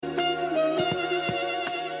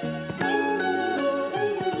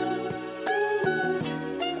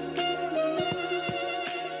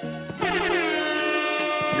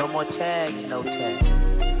tags, no tags.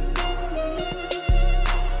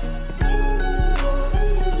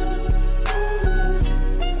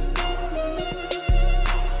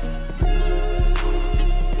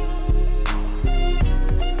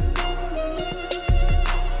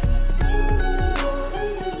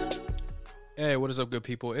 Hey, what is up, good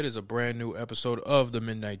people? It is a brand new episode of The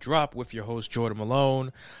Midnight Drop with your host, Jordan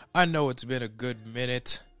Malone. I know it's been a good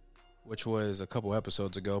minute, which was a couple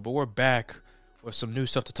episodes ago, but we're back with some new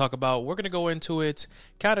stuff to talk about. We're going to go into it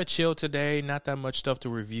kind of chill today, not that much stuff to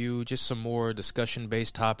review, just some more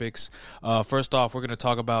discussion-based topics. First off, we're going to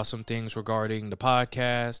talk about some things regarding the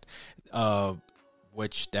podcast,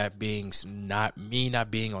 which that being not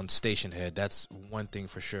being on Station Head. That's one thing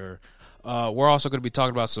for sure. We're also going to be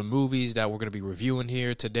talking about some movies that we're going to be reviewing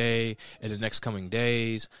here today and the next coming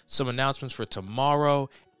days, some announcements for tomorrow,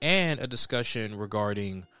 and a discussion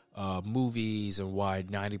regarding movies and why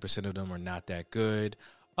 90% of them are not that good,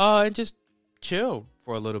 and just chill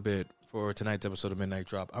for a little bit for tonight's episode of Midnight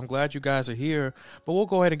Drop. I'm glad you guys are here, but we'll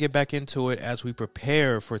go ahead and get back into it as we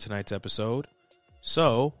prepare for tonight's episode.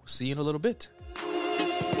 So, see you in a little bit.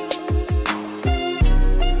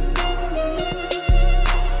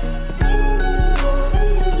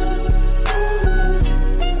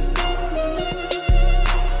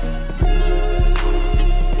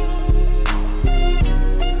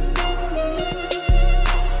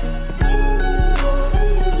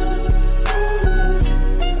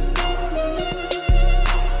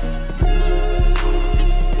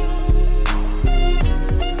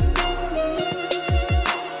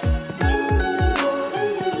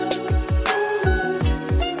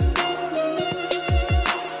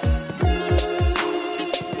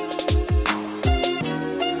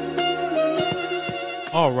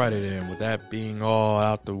 Alrighty then, with that being all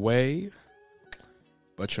out the way,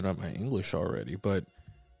 butchering up my English already, but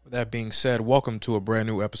with that being said, welcome to a brand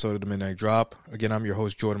new episode of The Midnight Drop. Again, I'm your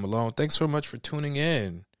host, Jordan Malone. Thanks so much for tuning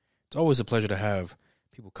in. It's always a pleasure to have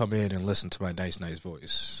people come in and listen to my nice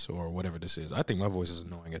voice, or whatever this is. I think my voice is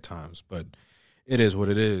annoying at times, but it is what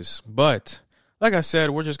it is. But like I said,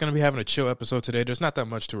 we're just going to be having a chill episode today. There's not that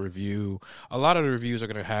much to review. A lot of the reviews are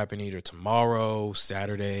going to happen either tomorrow,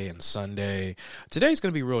 Saturday, and Sunday. Today's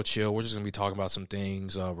going to be real chill. We're just going to be talking about some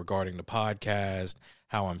things regarding the podcast,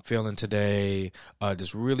 how I'm feeling today,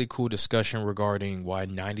 this really cool discussion regarding why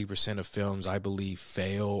 90% of films, I believe,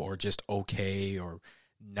 fail or just okay or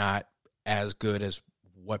not as good as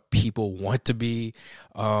what people want to be.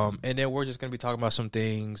 And then we're just going to be talking about some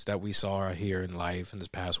things that we saw here in life in this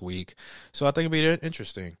past week. So I think it'll be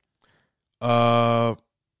interesting. But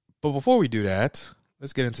before we do that,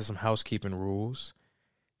 let's get into some housekeeping rules.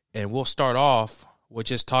 And we'll start off with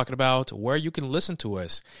just talking about where you can listen to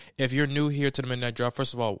us. If you're new here to the Midnight Drop,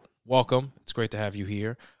 first of all, welcome. It's great to have you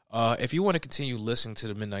here. If you want to continue listening to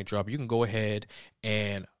the Midnight Drop, you can go ahead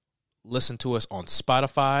and listen to us on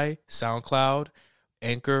Spotify, SoundCloud,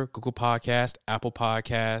 Anchor, Google Podcast, Apple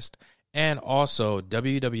Podcast, and also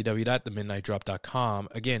www.themidnightdrop.com.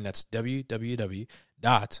 Again, that's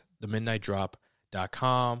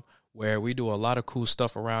www.themidnightdrop.com, where we do a lot of cool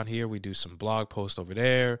stuff around here. We do some blog posts over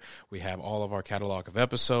there. We have all of our catalog of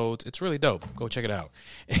episodes. It's really dope. Go check it out.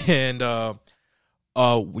 And you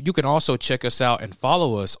can also check us out and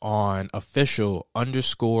follow us on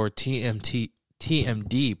official_TMD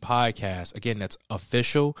podcast. Again, that's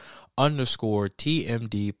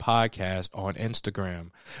official_TMD podcast on Instagram.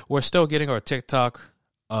 We're still getting our TikTok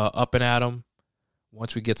up and at 'em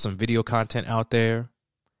once we get some video content out there.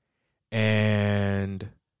 And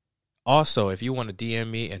also, if you want to DM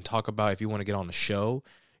me and talk about if you want to get on the show,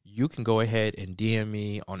 you can go ahead and DM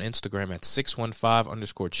me on Instagram at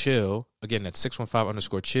 615_chill. Again, that's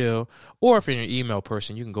 615_chill. Or if you're an email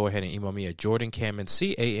person, you can go ahead and email me at jordancammon,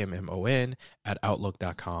 CAMMON,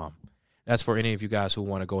 @outlook.com. That's for any of you guys who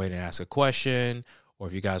want to go ahead and ask a question, or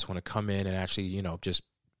if you guys want to come in and actually, just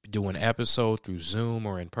do an episode through Zoom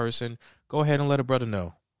or in person, go ahead and let a brother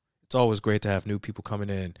know. It's always great to have new people coming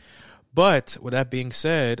in. But with that being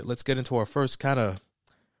said, let's get into our first kind of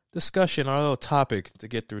discussion, our little topic to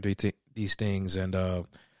get through these things. And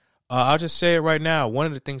I'll just say it right now. One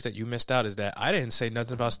of the things that you missed out is that I didn't say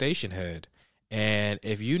nothing about Station Head. And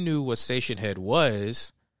if you knew what Station Head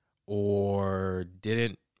was, or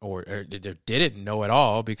didn't know at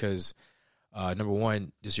all, because number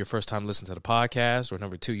one, this is your first time listening to the podcast, or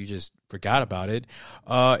number two, you just forgot about it,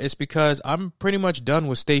 it's because I'm pretty much done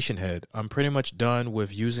with Station Head. I'm pretty much done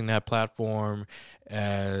with using that platform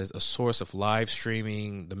as a source of live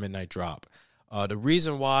streaming the Midnight Drop. The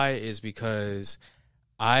reason why is because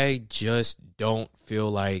I just don't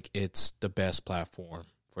feel like it's the best platform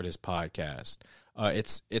for this podcast.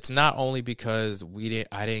 It's not only because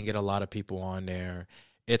I didn't get a lot of people on there.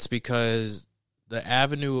 It's because the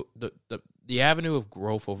avenue the avenue of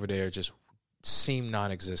growth over there just seemed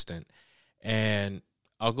non-existent. And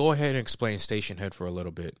I'll go ahead and explain Stationhead for a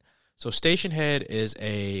little bit. So Stationhead is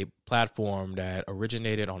a platform that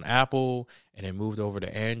originated on Apple and then moved over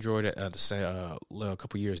to Android a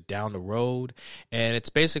couple years down the road. And it's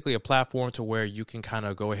basically a platform to where you can kind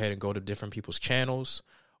of go ahead and go to different people's channels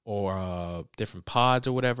or different pods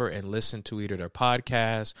or whatever and listen to either their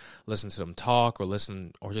podcast, listen to them talk, or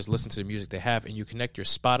just listen to the music they have. And you connect your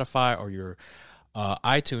Spotify or your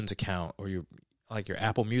iTunes account or your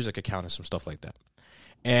Apple Music account and some stuff like that.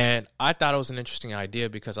 And I thought it was an interesting idea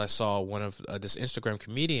because I saw one of this Instagram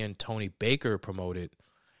comedian, Tony Baker, promote it.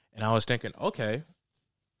 And I was thinking, okay,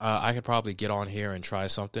 I could probably get on here and try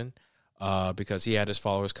something because he had his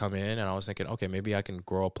followers come in. And I was thinking, okay, maybe I can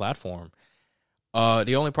grow a platform.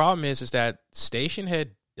 The only problem is that Stationhead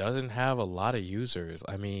doesn't have a lot of users.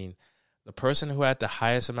 I mean, the person who had the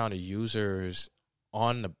highest amount of users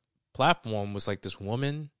on the platform was like this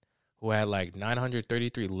woman who had like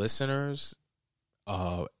 933 listeners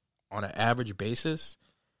on an average basis.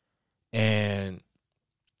 And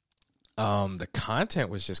the content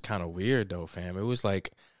was just kind of weird though, fam. It was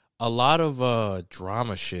like a lot of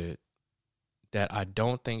drama shit that I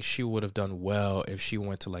don't think she would have done well if she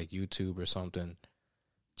went to like YouTube or something.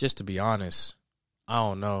 Just to be honest, I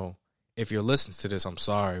don't know. If you're listening to this, I'm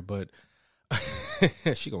sorry, but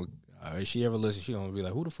if she ever listens, she gonna be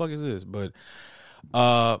like, who the fuck is this? But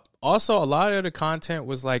also a lot of the content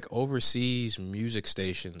was like overseas music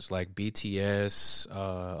stations like BTS,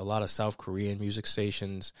 a lot of South Korean music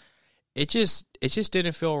stations. It just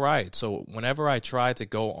didn't feel right. So whenever I tried to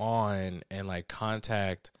go on and like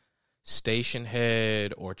contact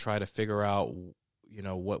Stationhead or try to figure out, you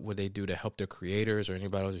know, what would they do to help their creators or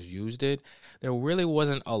anybody else who's used it, there really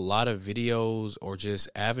wasn't a lot of videos or just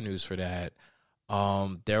avenues for that.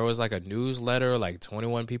 There was like a newsletter, like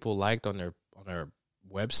 21 people liked on their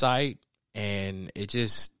website, and it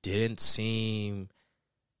just didn't seem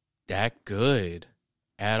that good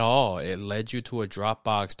at all. It led you to a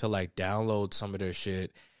Dropbox to like download some of their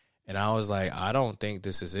shit, and I was like, I don't think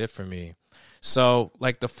this is it for me. So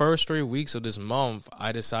like the first 3 weeks of this month,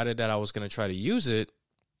 I decided that I was going to try to use it,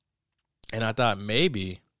 and I thought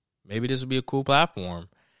maybe this would be a cool platform.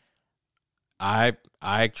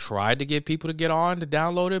 I tried to get people to get on to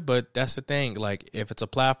download it, but that's the thing. Like, if it's a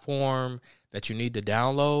platform that you need to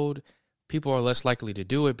download, people are less likely to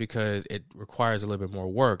do it because it requires a little bit more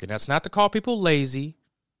work. And that's not to call people lazy.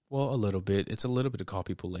 Well, a little bit. It's a little bit to call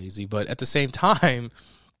people lazy. But at the same time,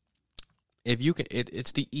 if you can,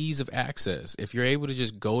 it's the ease of access. If you're able to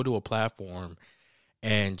just go to a platform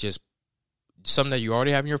and just something that you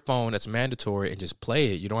already have in your phone that's mandatory and just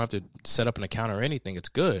play it, you don't have to set up an account or anything. It's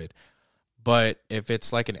good. But if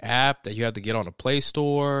it's like an app that you have to get on a Play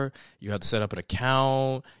Store, you have to set up an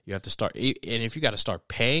account, you have to start, and if you got to start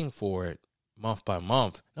paying for it month by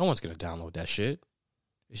month, no one's going to download that shit.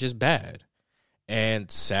 It's just bad. And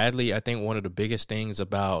sadly, I think one of the biggest things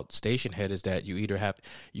about Stationhead is that you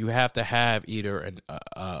have to have either an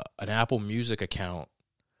Apple Music account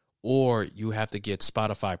or you have to get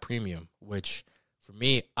Spotify Premium, which for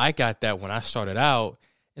me, I got that when I started out.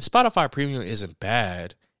 And Spotify Premium isn't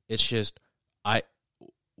bad. It's just,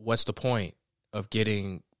 what's the point of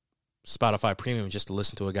getting Spotify Premium just to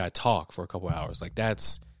listen to a guy talk for a couple hours? Like,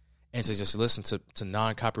 and to just listen to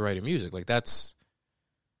non-copyrighted music. Like, that's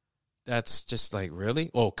just like, really?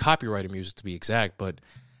 Oh, copyrighted music to be exact, but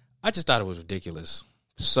I just thought it was ridiculous.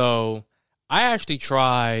 So I actually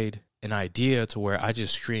tried an idea to where I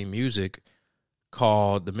just stream music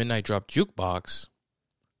called the Midnight Drop Jukebox.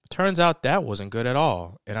 Turns out that wasn't good at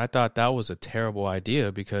all. And I thought that was a terrible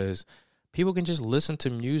idea because people can just listen to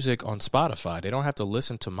music on Spotify. They don't have to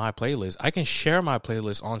listen to my playlist. I can share my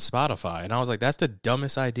playlist on Spotify. And I was like, that's the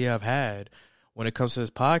dumbest idea I've had when it comes to this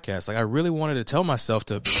podcast. Like, I really wanted to tell myself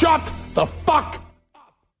to shut the fuck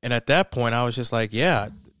up. And at that point, I was just like, yeah,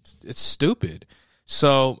 it's stupid.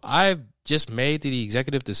 So I've just made the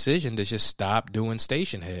executive decision to just stop doing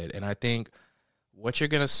Stationhead. And I think what you're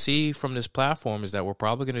going to see from this platform is that we're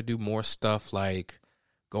probably going to do more stuff like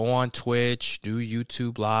go on Twitch, do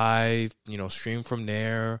YouTube Live, stream from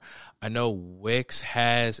there. I know Wix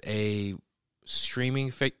has a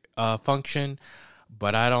streaming function,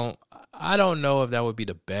 but I don't know if that would be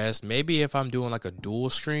the best. Maybe if I'm doing like a dual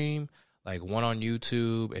stream, like one on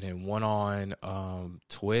YouTube and then one on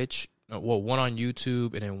Twitch, well, one on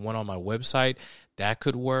YouTube and then one on my website, that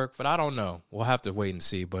could work, but I don't know. We'll have to wait and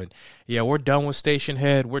see. But yeah, we're done with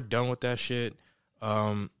Stationhead. We're done with that shit.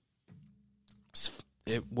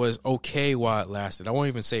 it was okay while it lasted. I won't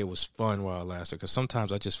even say it was fun while it lasted, because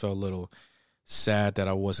sometimes I just felt a little sad that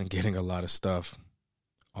I wasn't getting a lot of stuff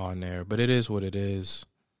on there. But it is what it is.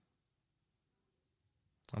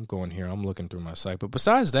 I'm going here. I'm looking through my site. But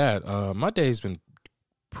besides that, my day's been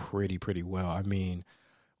pretty well. I mean,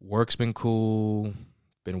 work's been cool.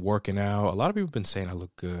 Been working out. A lot of people have been saying I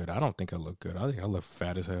look good. I don't think I look good. I think I look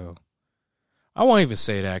fat as hell. I won't even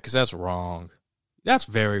say that because that's wrong. That's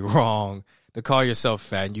very wrong to call yourself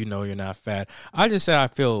fat and you know you're not fat. I just said I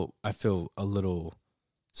feel a little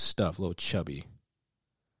stuffed, a little chubby,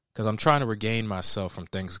 because I'm trying to regain myself from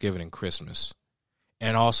Thanksgiving and Christmas,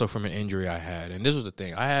 and also from an injury I had. And this was the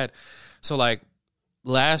thing. So like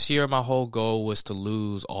last year, my whole goal was to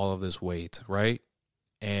lose all of this weight, right?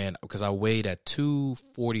 And because I weighed at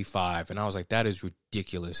 245, and I was like, that is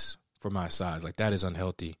ridiculous for my size. Like, that is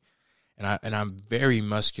unhealthy. And I'm very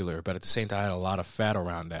muscular, but at the same time, I had a lot of fat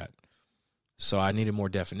around that. So I needed more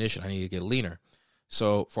definition. I needed to get leaner.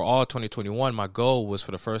 So for all of 2021, my goal was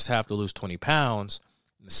for the first half to lose 20 pounds,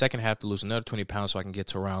 and the second half to lose another 20 pounds so I can get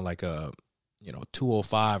to around like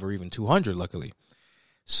 205 or even 200, luckily.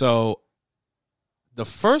 So the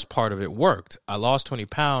first part of it worked. I lost 20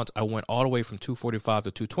 pounds. I went all the way from 245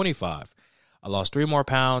 to 225. I lost 3 more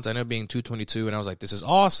pounds. I ended up being 222, and I was like, this is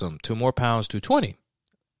awesome. 2 more pounds, 220.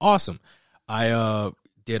 Awesome. I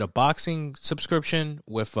did a boxing subscription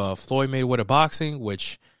with Floyd Mayweather Boxing,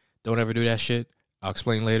 which don't ever do that shit. I'll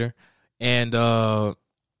explain later. And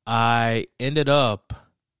I ended up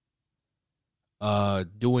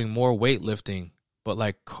doing more weightlifting, but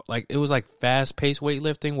like it was like fast-paced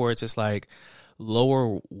weightlifting where it's just like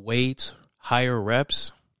lower weights, higher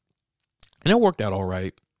reps. And it worked out all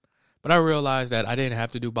right. But I realized that I didn't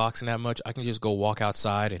have to do boxing that much. I can just go walk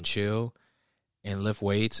outside and chill and lift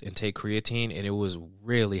weights and take creatine, and it was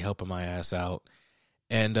really helping my ass out.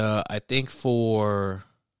 And I think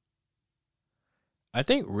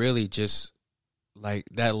really just like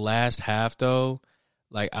that last half though,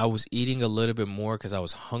 like I was eating a little bit more because I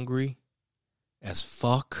was hungry as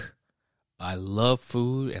fuck. I love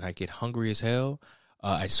food and I get hungry as hell.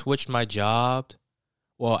 I switched my job.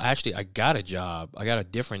 Well, actually, I got a job. I got a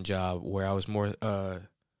different job where I was more, I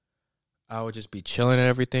would just be chilling and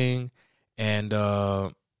everything. And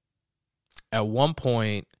at one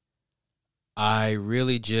point, I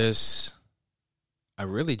really just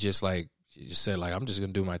like just said like I'm just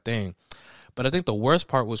gonna do my thing. But I think the worst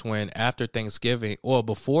part was when after Thanksgiving, or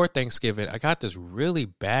before Thanksgiving, I got this really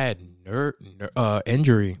bad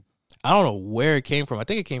injury. I don't know where it came from. I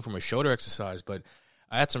think it came from a shoulder exercise, but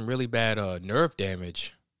I had some really bad nerve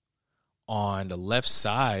damage on the left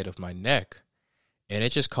side of my neck, and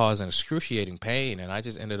it just caused an excruciating pain. And I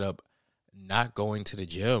just ended up not going to the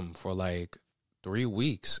gym for like 3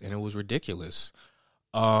 weeks, and it was ridiculous.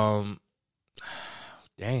 Damn.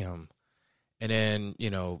 And then,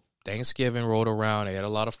 Thanksgiving rolled around. I had a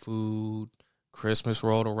lot of food. Christmas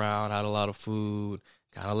rolled around. I had a lot of food.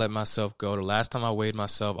 Kind of let myself go. The last time I weighed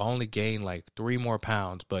myself, I only gained like 3 more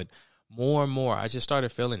pounds, but more and more, I just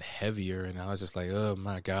started feeling heavier, and I was just like, oh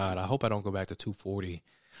my God, I hope I don't go back to 240.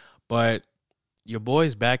 But your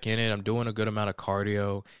boy's back in it. I'm doing a good amount of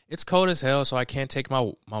cardio. It's cold as hell, so I can't take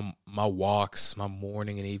my walks, my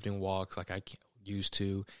morning and evening walks like I used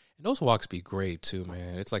to. And those walks be great too,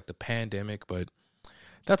 man. It's like the pandemic, but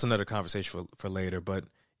that's another conversation for later. But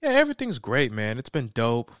yeah, everything's great, man. It's been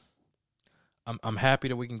dope. I'm happy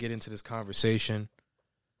that we can get into this conversation.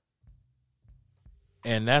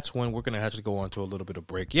 And that's when we're going to have to go on to a little bit of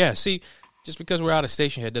break. Yeah, see, just because we're out of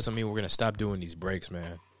station here doesn't mean we're going to stop doing these breaks,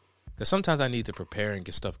 man. Because sometimes I need to prepare and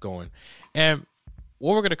get stuff going. And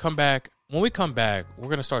when we come back, we're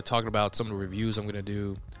going to start talking about some of the reviews I'm going to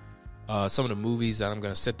do, some of the movies that I'm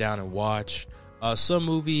going to sit down and watch, some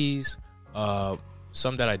movies,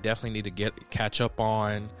 some that I definitely need to catch up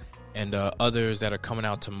on, and others that are coming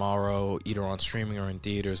out tomorrow, either on streaming or in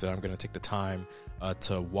theaters, that I'm going to take the time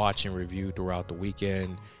to watch and review throughout the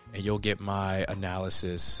weekend. And you'll get my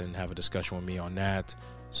analysis and have a discussion with me on that.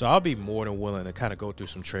 So I'll be more than willing to kind of go through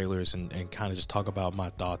some trailers and kind of just talk about my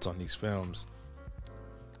thoughts on these films.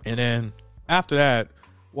 And then after that,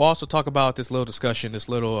 we'll also talk about this little discussion, this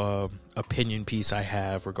little opinion piece I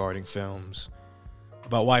have regarding films,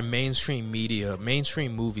 about why mainstream media,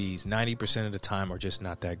 mainstream movies, 90% of the time are just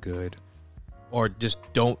not that good, or just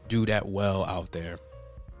don't do that well out there,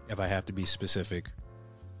 if I have to be specific.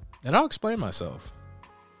 And I'll explain myself.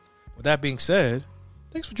 With that being said,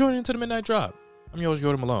 thanks for joining into the Midnight Drop. I'm your host,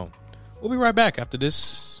 Jordan Malone. We'll be right back after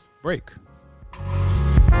this break.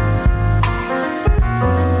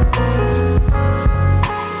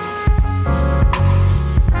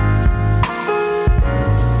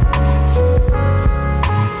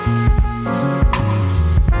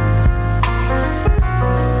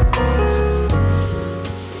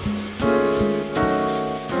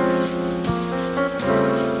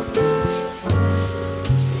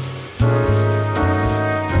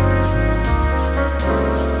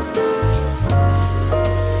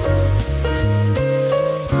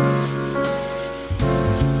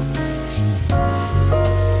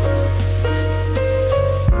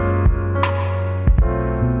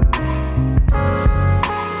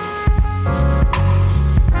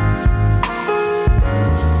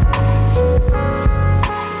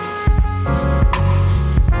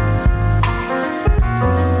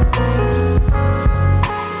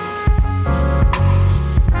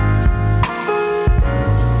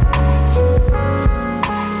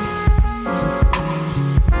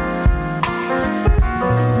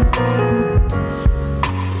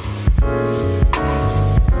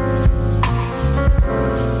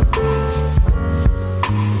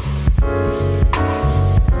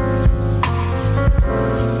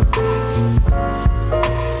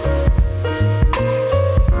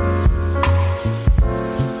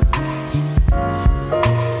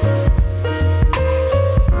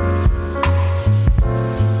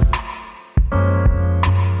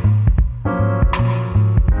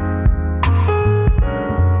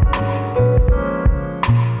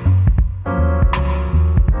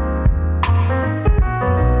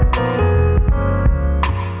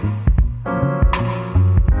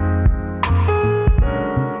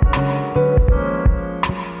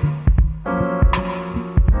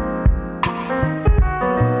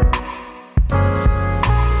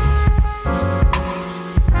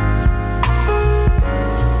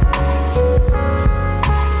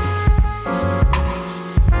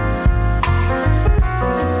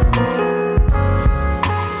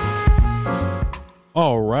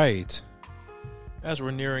 All right. As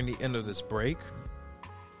we're nearing the end of this break,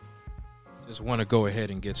 just want to go ahead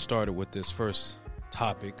and get started with this first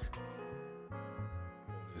topic.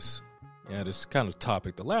 This kind of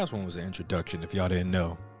topic. The last one was an introduction, if y'all didn't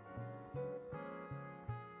know.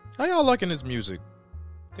 How y'all liking this music?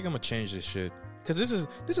 I think I'm gonna change this shit because this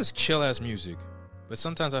is chill ass music. But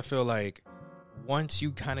sometimes I feel like once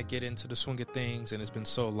you kind of get into the swing of things and it's been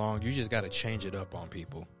so long, you just got to change it up on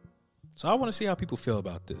people. So I want to see how people feel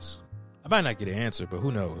about this. I might not get an answer, but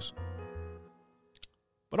who knows?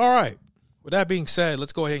 But all right. With that being said,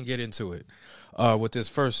 let's go ahead and get into it. With this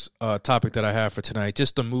first topic that I have for tonight,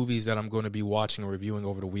 just the movies that I'm going to be watching and reviewing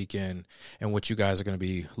over the weekend and what you guys are going to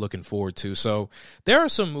be looking forward to. So there are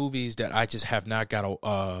some movies that I just have not got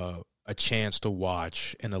a chance to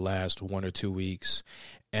watch in the last 1 or 2 weeks.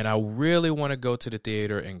 And I really want to go to the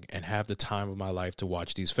theater and have the time of my life to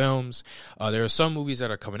watch these films. There are some movies that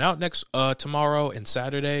are coming out tomorrow and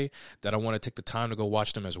Saturday that I want to take the time to go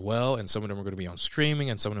watch them as well. And some of them are going to be on streaming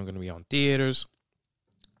and some of them are going to be on theaters.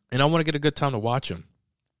 And I want to get a good time to watch them.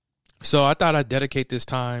 So I thought I'd dedicate this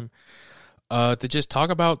time to just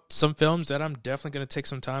talk about some films that I'm definitely going to take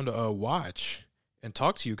some time to watch and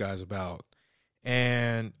talk to you guys about.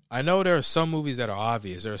 And I know there are some movies that are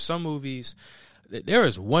obvious. There are some movies. There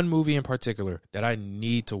is one movie in particular that I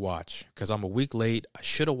need to watch because I'm a week late. I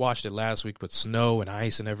should have watched it last week, but snow and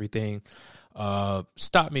ice and everything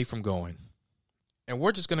stopped me from going. And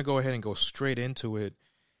we're just going to go ahead and go straight into it.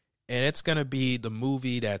 And it's going to be the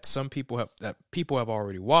movie that people have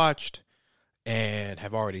already watched and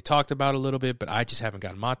have already talked about a little bit, but I just haven't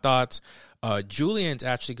gotten my thoughts. Julian's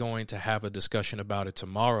actually going to have a discussion about it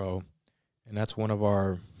tomorrow. And that's one of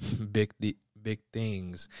our big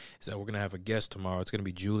things is that we're going to have a guest tomorrow. It's going to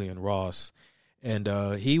be Julian Ross. And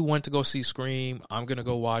he went to go see Scream. I'm going to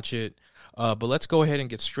go watch it. But let's go ahead and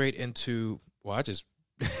get straight into, well, I just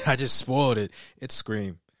spoiled it. It's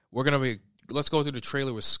Scream. Let's go through the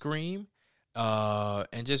trailer with Scream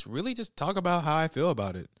and just really just talk about how I feel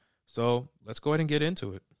about it. So let's go ahead and get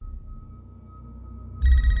into it.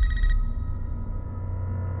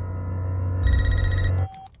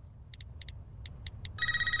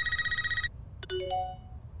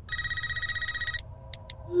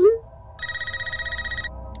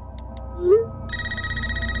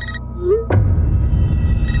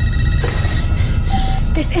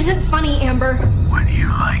 This isn't funny, Amber. Would you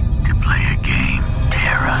like to play a game,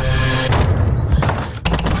 Tara?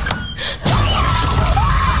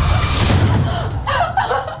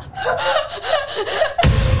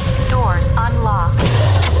 Doors unlocked.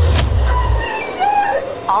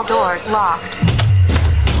 All doors locked.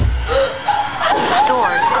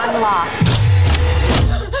 Doors unlocked.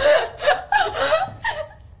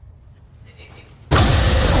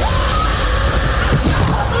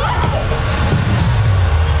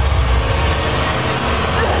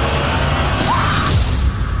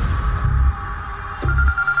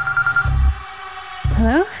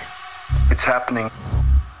 Hello? It's happening.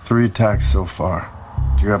 3 attacks so far.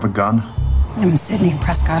 Do you have a gun? I'm Sydney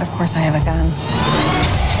Prescott. Of course I have a gun.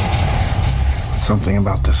 Something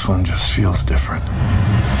about this one just feels different.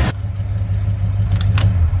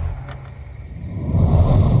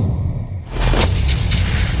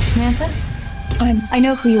 Samantha? I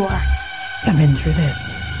know who you are. I've been through this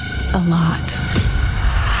a lot.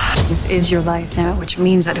 This is your life now, which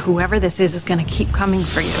means that whoever this is going to keep coming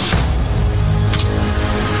for you.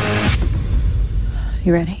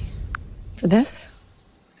 You ready for this?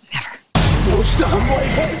 Never.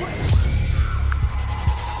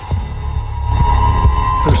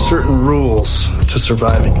 There's certain rules to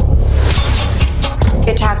surviving.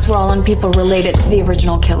 The attacks were all on people related to the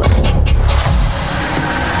original killers.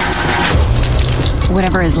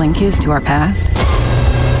 Whatever his link is to our past,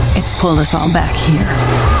 it's pulled us all back here.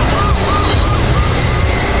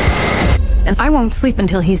 And I won't sleep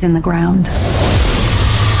until he's in the ground.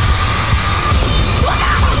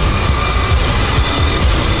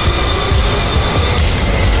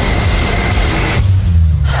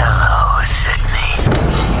 Hello, Sydney.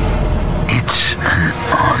 It's an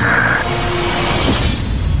honor.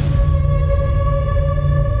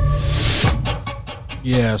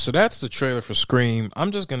 Yeah, so that's the trailer for Scream.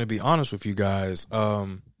 I'm just going to be honest with you guys.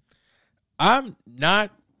 I'm not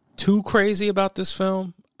too crazy about this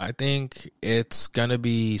film. I think it's going to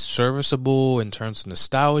be serviceable in terms of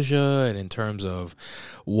nostalgia and in terms of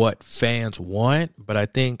what fans want. But I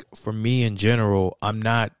think for me in general, I'm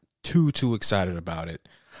not too excited about it.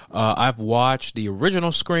 I've watched the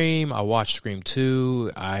original Scream. I watched Scream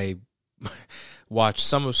 2. I watched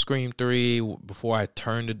some of Scream 3 before I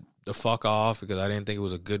turned the fuck off because I didn't think it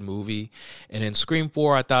was a good movie. And then Scream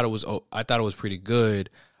 4, I thought it was pretty good.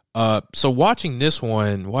 So watching this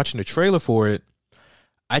one, watching the trailer for it,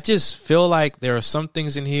 I just feel like there are some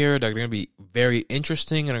things in here that are going to be very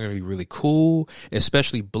interesting and are going to be really cool,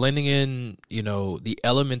 especially blending in, you know, the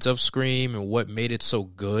elements of Scream and what made it so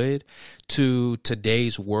good to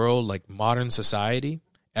today's world, like modern society.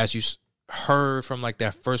 As you heard from like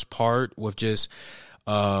that first part with just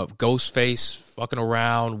Ghostface fucking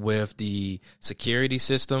around with the security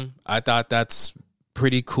system. I thought that's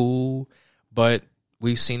pretty cool, but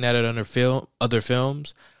we've seen that at other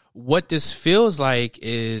films. What this feels like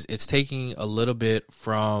is it's taking a little bit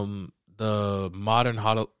from the modern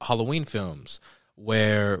Halloween films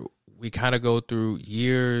where we kind of go through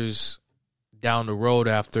years down the road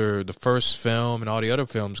after the first film and all the other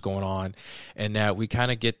films going on, and that we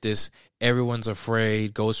kind of get this everyone's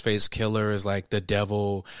afraid Ghostface Killer is like the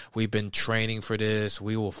devil. We've been training for this.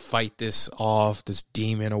 We will fight this off, this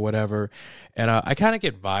demon or whatever. And I kind of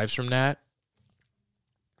get vibes from that,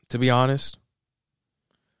 to be honest.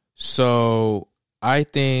 So I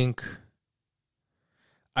think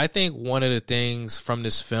one of the things from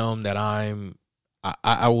this film that I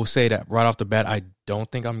will say that right off the bat, I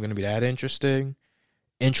don't think I'm going to be that interested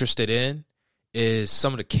in is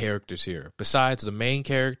some of the characters here. Besides the main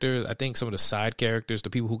characters, I think some of the side characters, the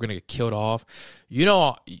people who are going to get killed off, you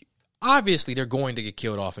know, obviously they're going to get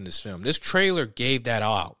killed off in this film. This trailer gave that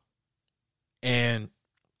out. And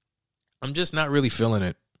I'm just not really feeling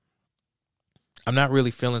it. I'm not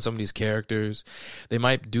really feeling some of these characters. They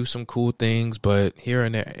might do some cool things, but here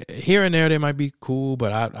and there they might be cool,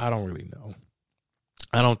 but I don't really know.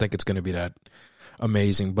 I don't think it's going to be that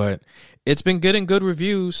amazing, but it's been getting good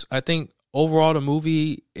reviews. I think overall the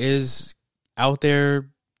movie is out there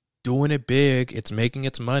doing it big. It's making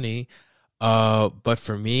its money. But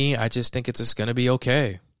for me, I just think it's just going to be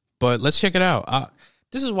okay. But let's check it out.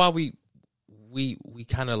 This is why we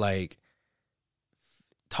kind of like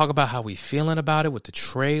talk about how we feeling about it with the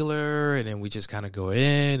trailer, and then we just kind of go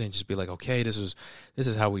in and just be like, okay, this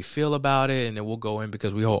is how we feel about it, and then we'll go in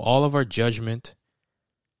because we hold all of our judgment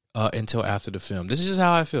until after the film. This is just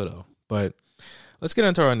how I feel though. But let's get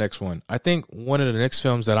into our next one. I think one of the next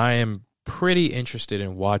films that I am pretty interested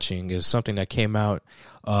in watching is something that came out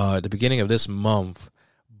at the beginning of this month,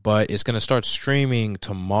 but it's going to start streaming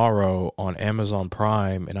tomorrow on Amazon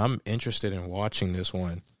Prime, and I'm interested in watching this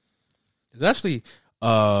one. It's actually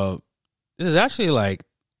this is actually like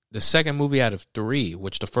the second movie out of 3,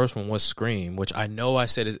 which the first one was Scream, which I know I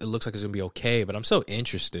said it looks like it's going to be okay, but I'm still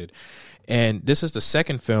interested. And this is the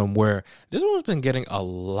second film where this one's been getting a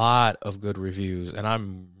lot of good reviews, and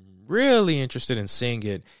I'm really interested in seeing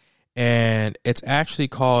it. And it's actually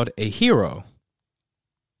called A Hero.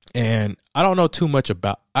 And I don't know too much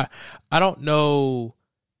about I don't know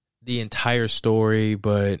the entire story,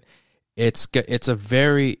 but it's a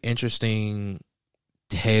very interesting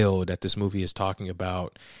tale that this movie is talking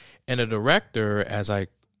about. And the director, as I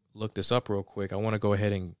look this up real quick, I want to go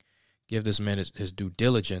ahead and give this man his due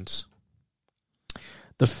diligence.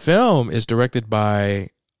 The film is directed by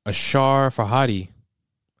Ashar Farhadi.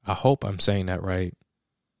 I hope I'm saying that right.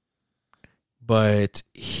 But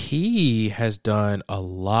he has done a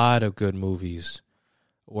lot of good movies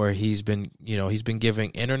where he's been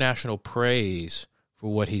giving international praise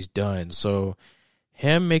for what he's done. So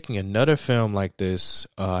him making another film like this,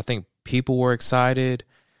 I think people were excited.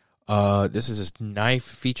 This is his 9th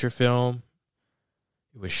feature film.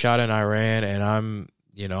 It was shot in Iran, and I'm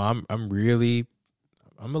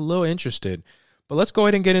a little interested. But let's go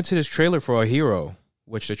ahead and get into this trailer for A Hero,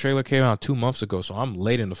 which the trailer came out 2 months ago, so I'm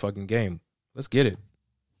late in the fucking game. Let's get it.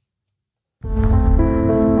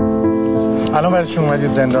 الان برای چی اومدید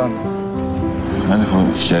زندان؟ ولی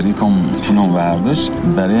خب شریکم پولم برداشت،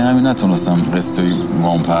 برای همین نتونستم قسطی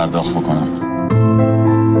وام پرداخت بکنم.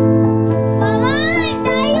 مامان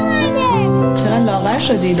دایی اومده. چقدر لاغر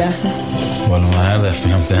شدی دفعه؟ والا من هر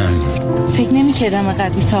دفعه هم دهم. فکر نمی‌کردم اینقدر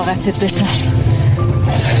بی طاقتت بشم.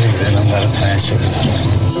 دلم برات تنگ شده.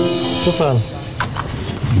 بفرم.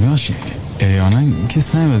 باشه. اریانا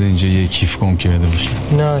کسی نمیده اینجا یه کیف گم کرده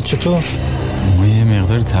باشه. نه چطور؟ ما یه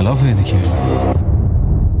مقدار طلا پیدا کردیم.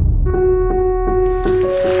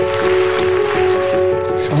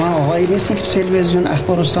 شما آقایی نیستی که تو تلویزیون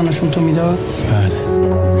اخبار استانشون تو میداد؟ بله.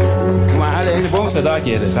 تو محل این بوم صدا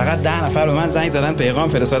کرده. فقط 10 نفر به من زنگ زدن پیغام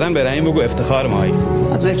فرستادن به رحیم بگو افتخار مایی.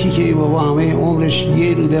 مدرکی که ای بابا همه عمرش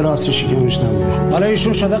یه روده راست شکمش نبوده. حالا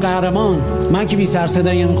ایشون شده قهرمان. من که بی سر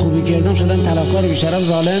صدایم خوبی کردم شدم طلبکار بیشرف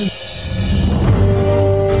ظالم.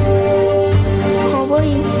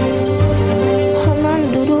 بابایی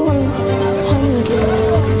من دروغ نمیگم.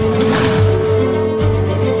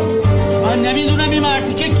 ببینیم این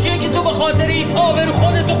مردی که کیه که تو به خاطر این آبرو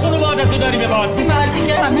خودت و خانواده‌تو داری به باد می‌بری. مردی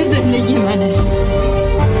که همه زندگی منه.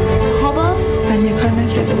 بابا من یه کار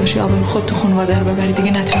نکرده باشی آبرو خود تو خانواده رو ببری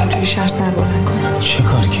دیگه نتونم توی شهر سر بلند کنم. چه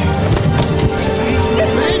کار کردی؟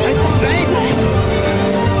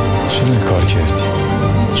 چرا این کار کردی؟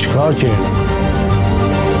 چیکار کردی؟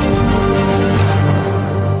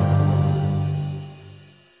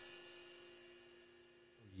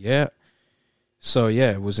 Yeah. So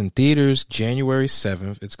yeah, it was in theaters January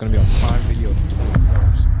 7th. It's going to be on Prime Video the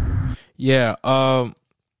 21st. Yeah,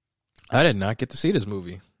 I did not get to see this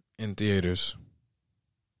movie in theaters.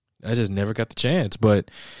 I just never got the chance, but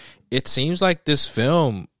it seems like this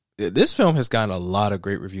film has gotten a lot of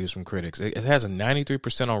great reviews from critics. It has a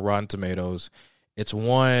 93% on Rotten Tomatoes. It's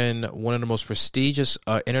won one of the most prestigious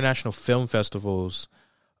international film festivals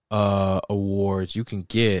awards you can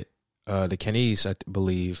get. The Cannes, I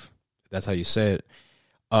believe that's how you say it.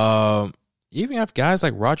 You even have guys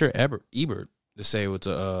like Roger Ebert to say it was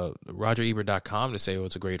RogerEbert.com to say it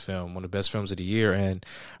was a great film, one of the best films of the year. And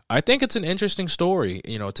I think it's an interesting story,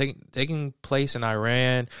 you know, taking place in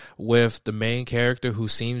Iran with the main character who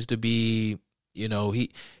seems to be, you know,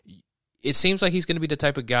 it seems like he's going to be the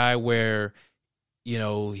type of guy where, you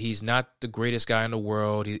know, he's not the greatest guy in the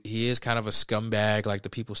world. He is kind of a scumbag, like the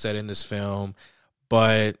people said in this film,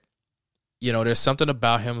 but you know, there's something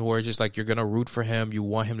about him where it's just like you're gonna root for him. You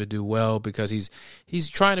want him to do well because he's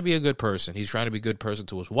trying to be a good person. He's trying to be a good person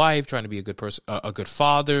to his wife, trying to be a good person, a good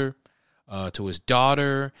father to his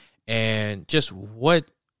daughter, and just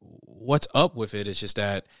what's up with it is just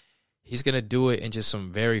that he's gonna do it in just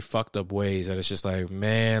some very fucked up ways. That it's just like,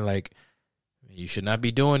 man, like you should not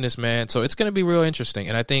be doing this, man. So it's gonna be real interesting,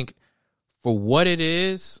 and I think for what it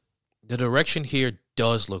is, the direction here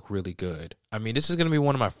does look really good. I mean, this is going to be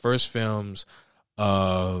one of my first films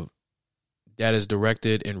that is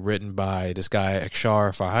directed and written by this guy, Akshar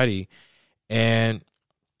Farhadi. And,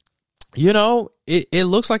 you know, it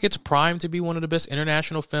looks like it's primed to be one of the best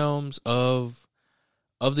international films of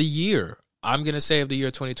the year. I'm going to say of the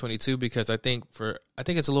year 2022 because I think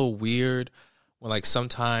it's a little weird when, like,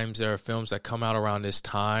 sometimes there are films that come out around this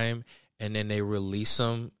time and then they release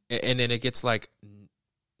them and then it gets, like,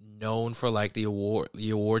 known for like the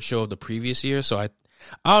award show of the previous year. So I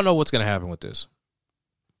don't know what's going to happen with this,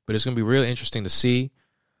 but it's going to be really interesting to see.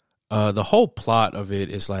 The whole plot of it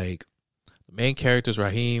is like the main character's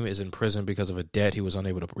Rahim is in prison because of a debt he was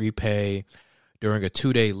unable to repay during a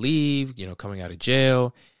 2-day leave, you know, coming out of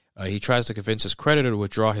jail. He tries to convince his creditor to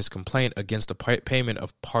withdraw his complaint against the payment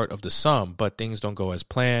of part of the sum, but things don't go as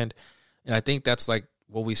planned. And I think that's like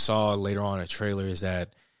what we saw later on in the trailer is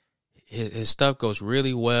that his stuff goes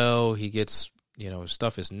really well. He gets, you know, his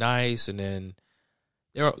stuff is nice. And then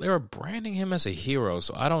they were branding him as a hero.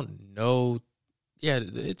 So I don't know. Yeah,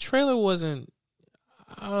 the trailer wasn't.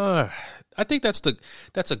 I think that's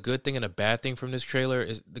a good thing and a bad thing from this trailer.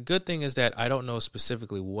 Is the good thing is that I don't know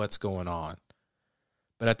specifically what's going on.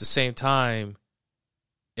 But at the same time,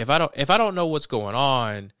 if I don't know what's going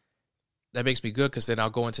on, that makes me good because then I'll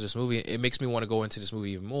go into this movie. It makes me want to go into this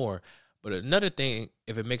movie even more. But another thing,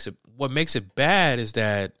 what makes it bad is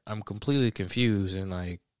that I'm completely confused and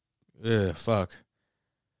like, fuck.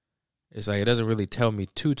 It's like, it doesn't really tell me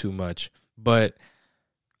too much, but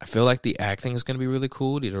I feel like the acting is going to be really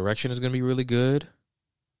cool. The direction is going to be really good.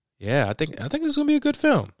 Yeah, I think this is going to be a good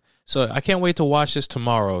film. So I can't wait to watch this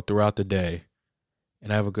tomorrow throughout the day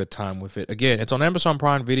and have a good time with it. Again, it's on Amazon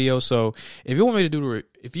Prime Video. So if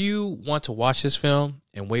you want to watch this film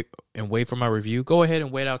and wait for my review, go ahead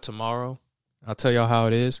and wait out tomorrow. I'll tell y'all how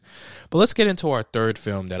it is. But let's get into our third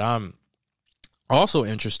film that I'm also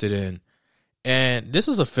interested in. And this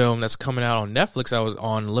is a film that's coming out on Netflix. I was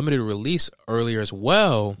on limited release earlier as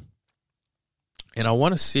well. And I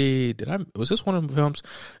want to see, was this one of the films?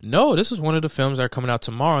 No, this is one of the films that are coming out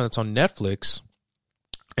tomorrow that's on Netflix.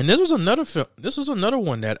 And this was another film. This was another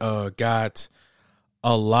one that got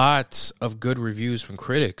a lot of good reviews from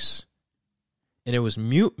critics. And it was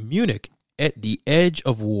Munich at the Edge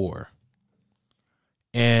of War.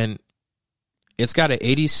 And it's got an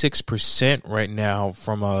 86% right now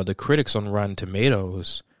from the critics on Rotten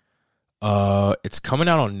Tomatoes. It's coming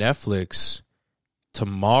out on Netflix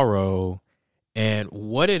tomorrow. And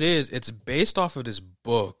what it is, it's based off of this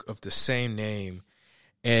book of the same name.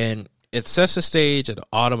 And it sets the stage at the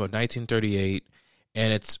autumn of 1938.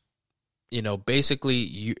 And it's, you know,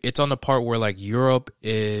 basically it's on the part where like Europe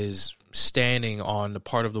is standing on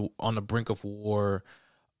the brink of war.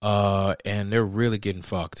 And they're really getting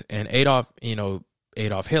fucked. And Adolf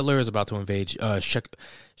Hitler is about to invade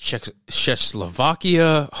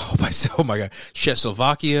Czechoslovakia. Oh my god,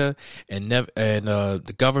 Czechoslovakia and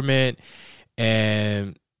the government.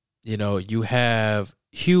 And, you know, you have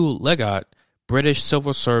Hugh Leggott, British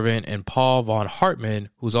civil servant, and Paul von Hartmann,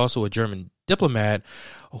 who's also a German diplomat,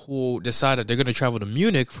 who decided they're going to travel to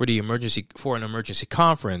Munich for an emergency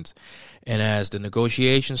conference. And as the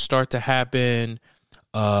negotiations start to happen,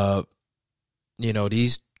 you know,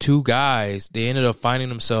 these two guys, they ended up finding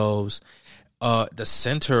themselves the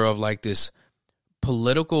center of like this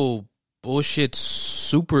political bullshit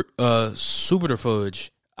subterfuge.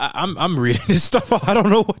 I'm reading this stuff. I don't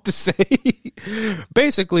know what to say.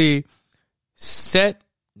 Basically, set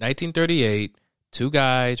 1938. Two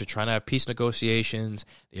guys are trying to have peace negotiations.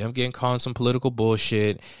 They end up getting caught in some political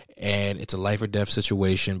bullshit, and it's a life or death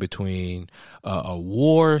situation between a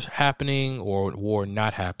war happening or war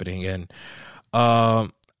not happening. And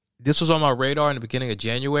this was on my radar in the beginning of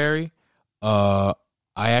January. I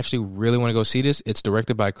actually really want to go see this. It's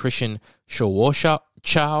directed by Christian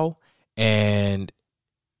Chow, and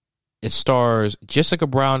it stars Jessica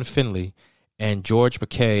Brown Finley and George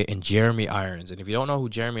McKay and Jeremy Irons. And if you don't know who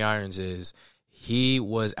Jeremy Irons is, he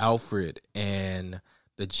was Alfred in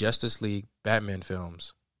the Justice League Batman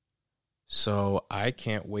films. So I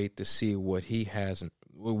can't wait to see what he has in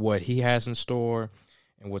store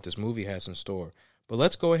and what this movie has in store. But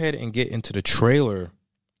let's go ahead and get into the trailer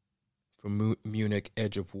for Munich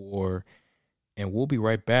Edge of War, and we'll be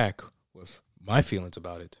right back with my feelings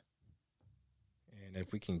about it. And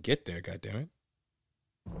if we can get there, goddammit.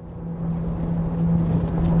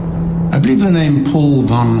 I believe the name Paul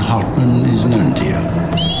von Hartmann is known to you.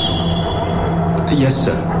 Yes,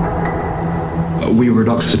 sir. We were at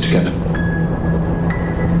Oxford together.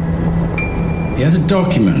 He has a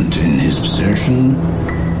document in his possession.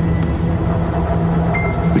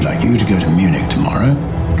 We'd like you to go to Munich tomorrow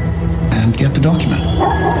and get the document.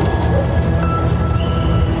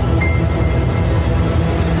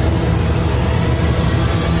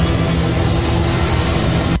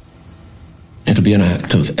 It'll be an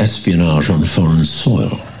act of espionage on foreign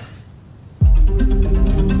soil.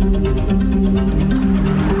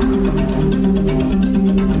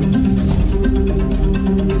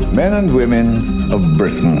 Men and women of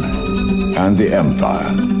Britain and the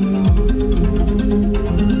Empire.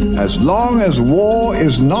 As long as war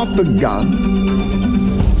is not begun,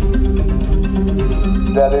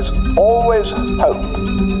 there is always hope.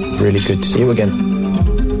 Really good to see you again.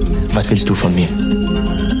 Was willst du von mir?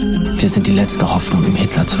 Wir sind die letzte Hoffnung, um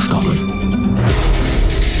Hitler zu stoppen.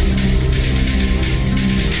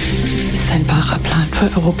 Das ist ein wahrer Plan für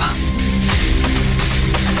Europa.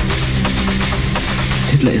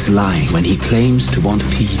 Hitler is lying when he claims to want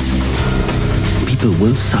peace. People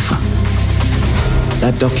will suffer.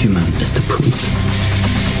 That document is the proof.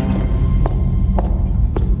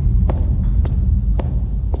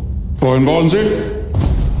 Wohin wollen Sie?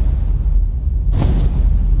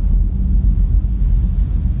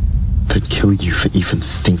 They'd kill you for even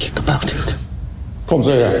thinking about it. Kommen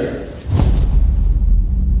Sie her.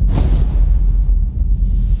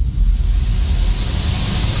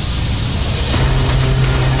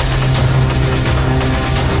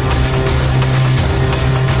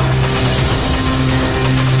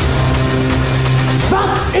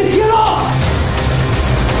 Was ist hier los?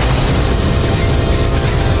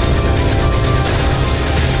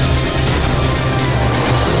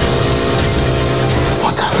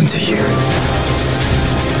 What's happened to you?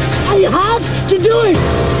 I have to do it!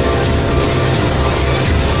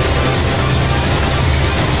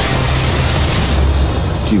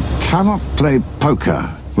 You cannot play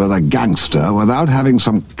poker with a gangster without having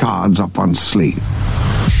some cards up one's sleeve.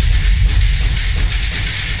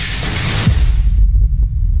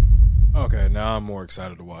 Okay, now I'm more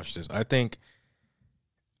excited to watch this. I think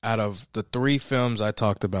out of the three films I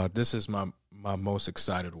talked about, this is my most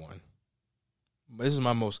excited one. This is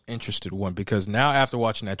my most interested one because now after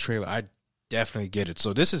watching that trailer, I definitely get it.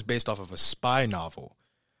 So this is based off of a spy novel,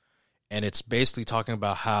 and it's basically talking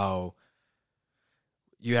about how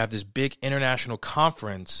you have this big international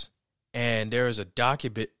conference, and there is a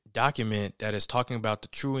document that is talking about the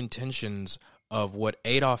true intentions of what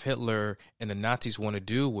Adolf Hitler and the Nazis want to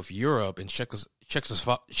do with Europe and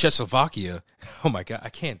Czechoslovakia. Oh my God, I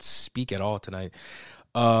can't speak at all tonight.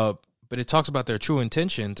 But it talks about their true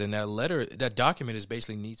intentions, and that document is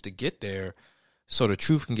basically needs to get there so the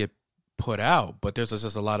truth can get put out. But there's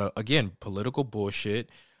just a lot of, again, political bullshit.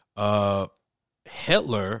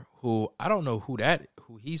 Hitler, who I don't know who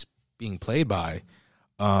he's being played by,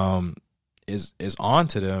 is on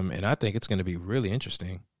to them, and I think it's going to be really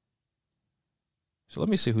interesting. So let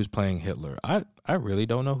me see who's playing Hitler. I really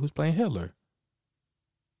don't know who's playing Hitler.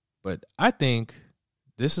 But I think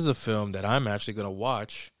this is a film that I'm actually going to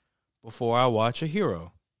watch before I watch A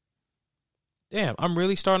Hero. damn, I'm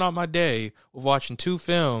really starting out my day with watching 2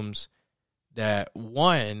 films that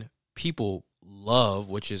one people love,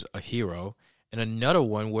 which is A Hero, and another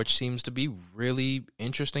one which seems to be really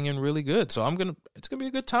interesting and really good. So it's gonna be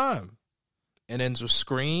a good time. And then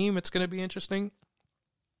Scream, it's gonna be interesting.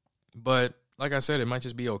 But like I said, it might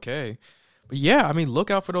just be okay. But yeah, I mean, look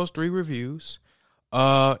out for those 3 reviews.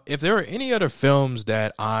 If there are any other films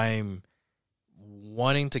that I'm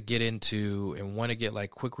wanting to get into and want to get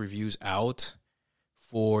like quick reviews out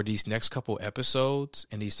for these next couple episodes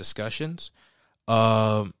and these discussions,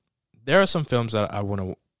 there are some films that I want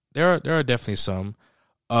to. There are definitely some.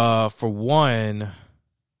 For one,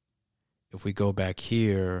 if we go back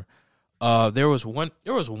here, there was one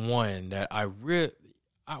that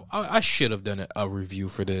I should have done a review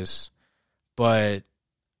for this, but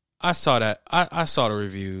I saw that I saw the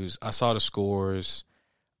reviews, I saw the scores.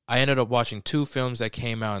 I ended up watching 2 films that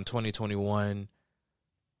came out in 2021,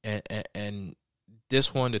 and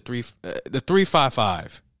this one, the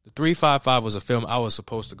 355. The 355 was a film I was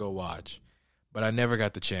supposed to go watch, but I never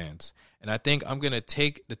got the chance. And I think I'm gonna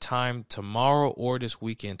take the time tomorrow or this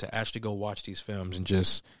weekend to actually go watch these films and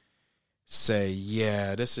just say,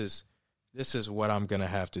 yeah, this is what I'm gonna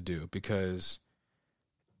have to do, because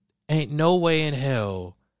ain't no way in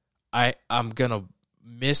hell I'm gonna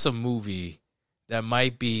miss a movie that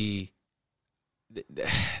might be,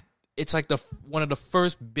 it's like one of the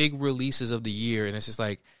first big releases of the year, and it's just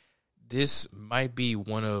like, this might be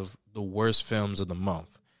one of the worst films of the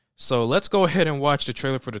month. So let's go ahead and watch the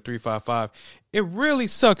trailer for the 355. It really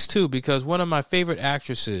sucks too, because one of my favorite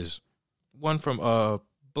actresses, one from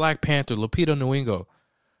Black Panther, Lupita Nyong'o,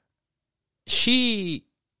 she's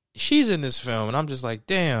in this film, and I'm just like,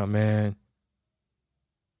 damn, man,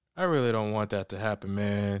 I really don't want that to happen,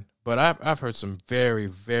 man. But I've heard some very,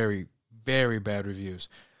 very, very bad reviews.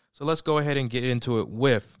 So let's go ahead and get into it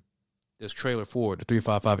with this trailer for the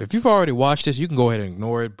 355. If you've already watched this, you can go ahead and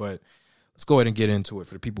ignore it, but let's go ahead and get into it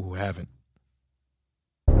for the people who haven't.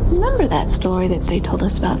 Remember that story that they told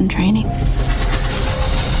us about in training?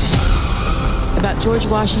 About George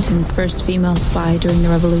Washington's first female spy during the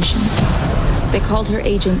Revolution. They called her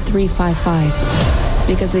Agent 355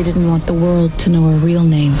 because they didn't want the world to know her real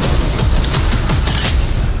name.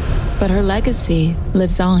 But her legacy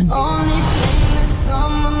lives on.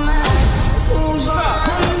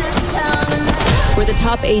 We're the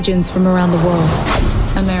top agents from around the world.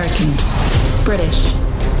 American, British,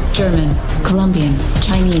 German, Colombian,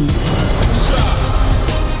 Chinese.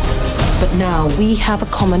 But now we have a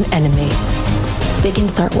common enemy. They can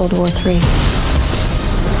start World War III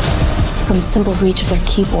from simple reach of their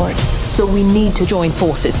keyboard. So we need to join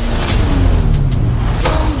forces.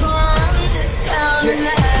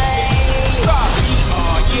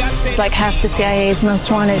 It's like half the CIA's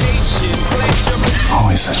most wanted.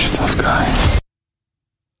 Always such a tough guy.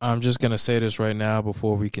 I'm just gonna say this right now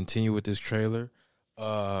before we continue with this trailer.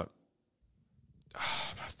 Oh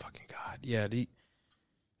my fucking god! Yeah,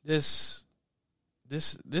 this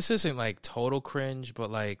isn't like total cringe, but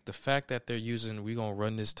like the fact that they're using "We Gonna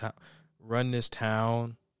Run This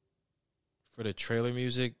Town" for the trailer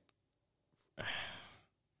music.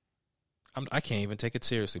 I can't even take it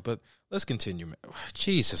seriously, but let's continue, man.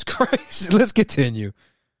 Jesus Christ. Let's continue.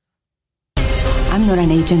 I'm not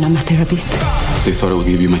an agent, I'm a therapist. They thought I would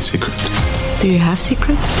give you my secrets. Do you have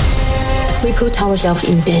secrets? We put ourselves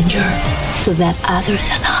in danger so that others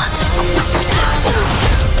are not.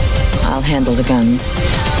 I'll handle the guns.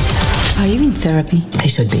 Are you in therapy? I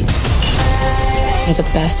should be. You're the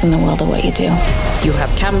best in the world at what you do. You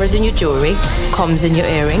have cameras in your jewelry, comms in your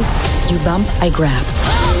earrings. You bump, I grab.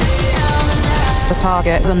 The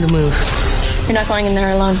target is on the move. You're not going in there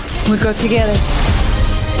alone. We go together.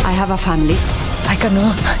 I have a family. I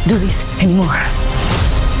cannot do this anymore.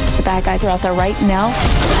 The bad guys are out there right now.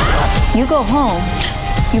 You go home.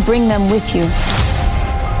 You bring them with you.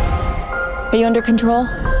 Are you under control?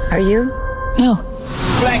 Are you? No.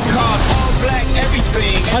 Black cars, all black,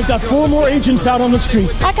 everything. I've got 4 more agents out on the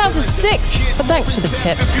street. I counted 6, but thanks for the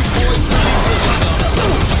tip.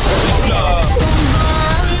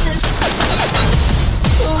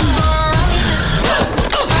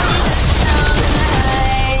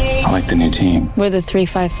 I like the new team. We're the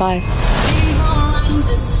 355.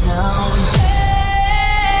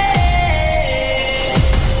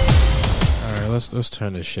 All right, let's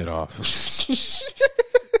turn this shit off.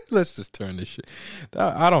 Let's just turn this shit.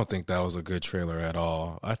 I don't think that was a good trailer at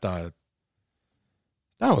all. I thought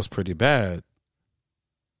that was pretty bad.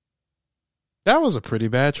 That was a pretty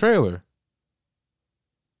bad trailer.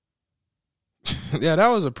 Yeah, that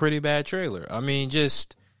was a pretty bad trailer. I mean,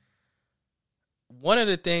 just one of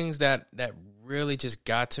the things that really just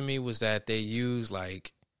got to me was that they used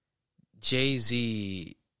like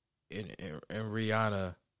Jay-Z and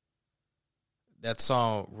Rihanna, that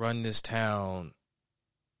song "Run This Town,"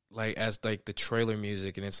 like as like the trailer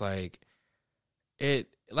music, and it's like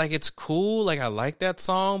it's cool, like I like that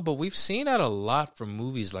song, but we've seen that a lot from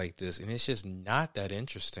movies like this, and it's just not that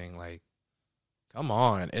interesting. Like, come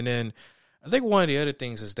on. And then I think one of the other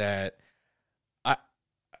things is that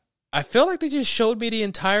I feel like they just showed me the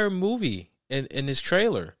entire movie in this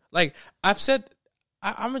trailer. Like I've said,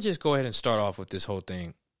 I'm gonna just go ahead and start off with this whole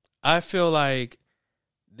thing. I feel like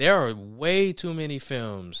there are way too many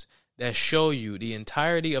films that show you the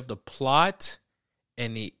entirety of the plot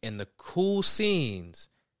and the cool scenes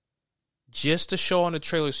just to show on the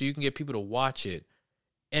trailer so you can get people to watch it.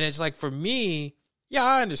 And it's like, for me, yeah,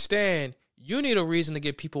 I understand you need a reason to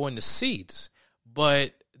get people in the seats,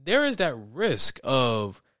 but there is that risk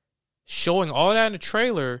of showing all that in the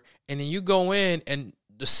trailer, and then you go in and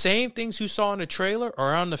the same things you saw in the trailer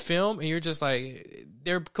are on the film, and you're just like,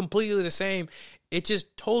 they're completely the same. It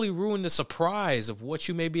just totally ruined the surprise of what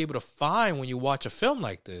you may be able to find when you watch a film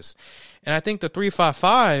like this. And I think the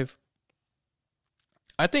 355,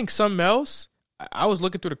 I think something else, I was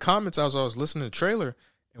looking through the comments as I was listening to the trailer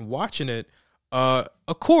and watching it.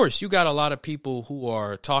 Of course, you got a lot of people who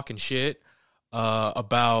are talking shit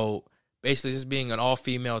about basically this being an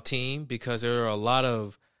all-female team, because there are a lot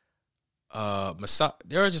of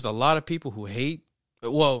there are just a lot of people who hate.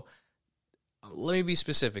 Well, let me be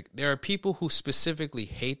specific. There are people who specifically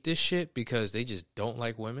hate this shit because they just don't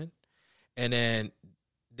like women. And then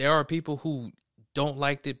there are people who don't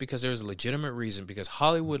like it because there's a legitimate reason, because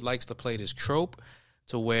Hollywood likes to play this trope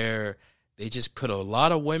to where they just put a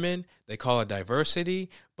lot of women, they call it diversity,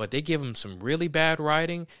 but they give them some really bad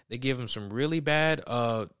writing, they give them some really bad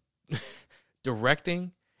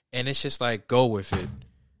directing, and it's just like, go with it.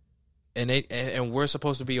 And we're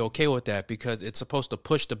supposed to be okay with that because it's supposed to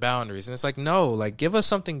push the boundaries. And it's like, no, like, give us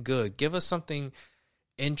something good. Give us something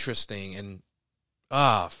interesting. And,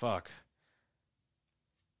 fuck.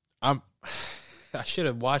 I should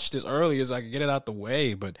have watched this earlier so I could get it out the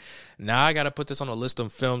way. But now I got to put this on a list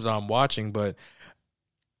of films I'm watching. But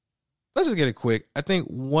let's just get it quick. I think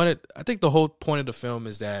the whole point of the film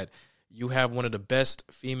is that you have one of the best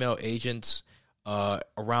female agents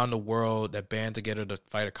around the world that band together to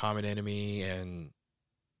fight a common enemy, and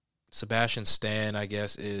Sebastian Stan, I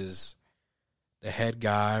guess, is the head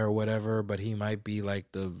guy or whatever, but he might be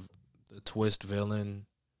like the twist villain.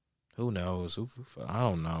 Who knows? I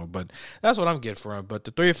don't know, but that's what I'm getting from it. But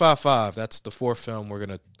the 355, that's the fourth film we're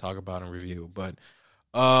gonna talk about and review. But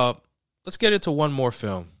let's get into one more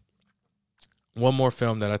film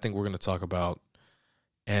that I think we're gonna talk about,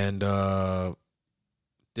 and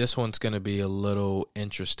this one's going to be a little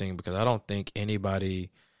interesting because I don't think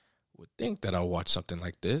anybody would think that I'll watch something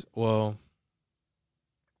like this. Well,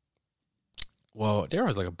 there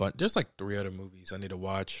was like a bunch. There's like 3 other movies I need to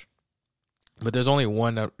watch, but there's only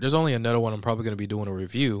another one I'm probably going to be doing a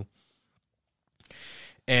review.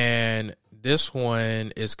 And this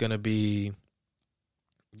one is going to be,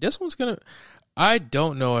 I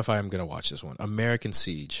don't know if I'm going to watch this one, American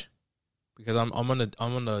Siege, because I'm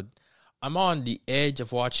on the edge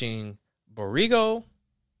of watching Borrego,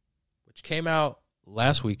 which came out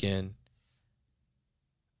last weekend,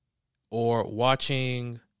 or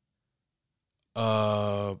watching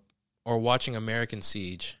American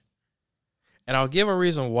Siege. And I'll give a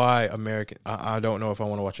reason why I don't know if I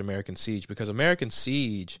want to watch American Siege, because American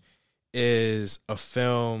Siege is a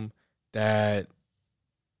film that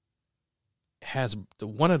has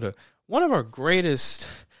one of our greatest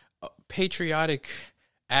patriotic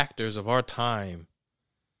actors of our time,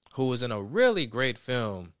 who was in a really great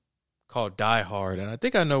film called Die Hard, and I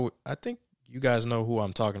think you guys know who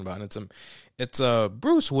I'm talking about, and it's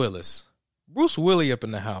Bruce Willis. Bruce Willie up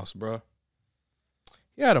in the house, bro.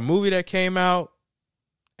 He had a movie that came out,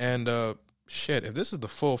 and shit, if this is the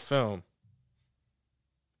full film,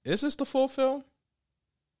 is this the full film?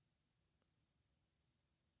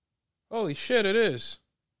 Holy shit, it is.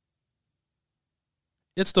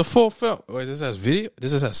 It's the full film. Wait, this has video?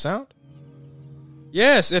 Does this have sound?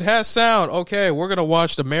 Yes, it has sound. Okay, we're going to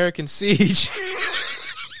watch the American Siege.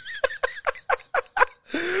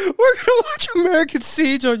 We're going to watch American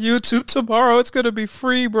Siege on YouTube tomorrow. It's going to be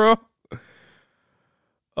free, bro.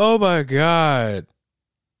 Oh, my God.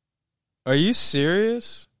 Are you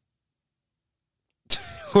serious?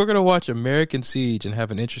 We're going to watch American Siege and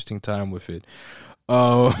have an interesting time with it.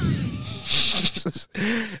 The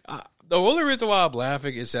only reason why I'm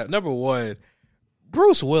laughing is that, number one,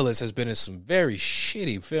 Bruce Willis has been in some very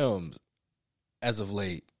shitty films as of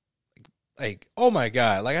late. like, oh my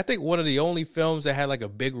God. Like, I think one of the only films that had like a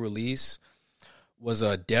big release was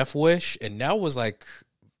Death Wish, and that was like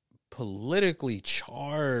politically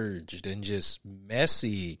charged and just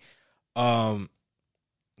messy. Now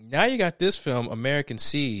you got this film, American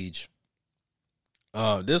Siege.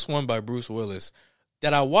 This one by Bruce Willis,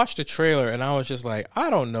 that I watched the trailer and I was just like, I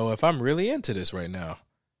don't know if I'm really into this right now.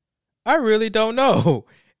 I really don't know.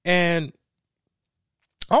 And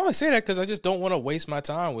I only say that because I just don't want to waste my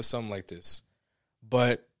time with something like this.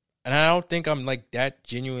 And I don't think I'm like that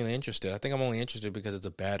genuinely interested. I think I'm only interested because it's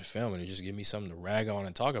a bad film and it just give me something to rag on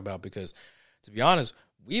and talk about. Because to be honest,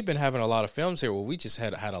 we've been having a lot of films here where we just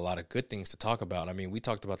had a lot of good things to talk about. I mean, we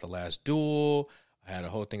talked about The Last Duel. I had a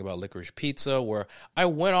whole thing about Licorice Pizza where I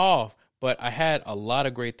went off, but I had a lot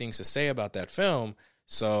of great things to say about that film.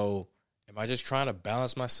 So am I just trying to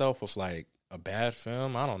balance myself with like a bad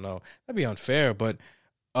film? I don't know. That'd be unfair, but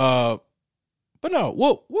no,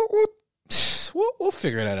 we'll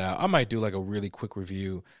figure that out. I might do like a really quick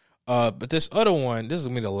review. But this other one, this is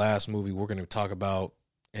gonna be the last movie we're gonna talk about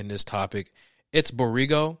in this topic. It's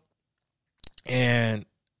Borrego, and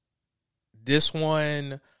this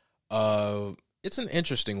one, it's an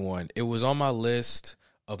interesting one. It was on my list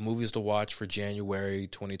of movies to watch for January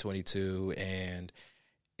 2022, and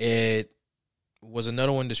it was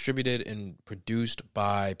another one distributed and produced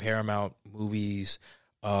by Paramount Movies.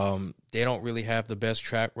 They don't really have the best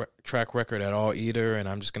track record at all either, and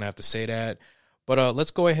I'm just gonna have to say that. But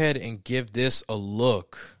let's go ahead and give this a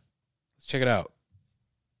look. Let's check it out.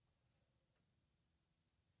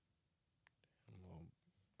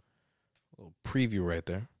 A little preview right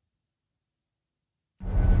there.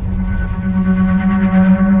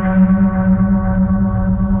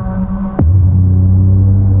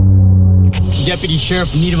 Deputy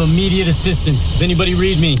Sheriff in need of immediate assistance. Does anybody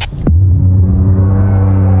read me?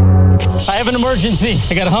 I have an emergency.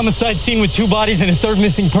 I got a homicide scene with 2 bodies and a 3rd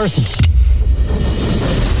missing person.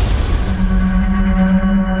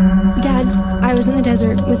 Dad, I was in the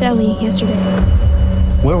desert with Ellie yesterday.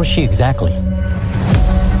 Where was she exactly?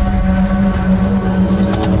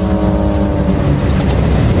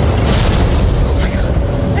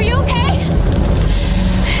 Are you okay?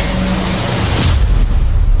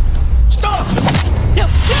 Stop! No,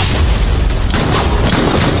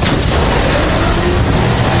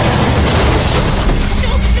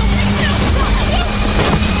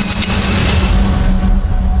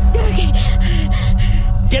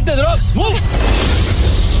 Get the drugs! Move!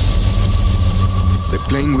 The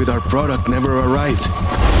plane with our product never arrived.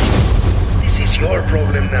 This is your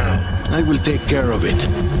problem now. I will take care of it.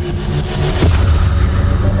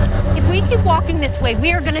 If we keep walking this way,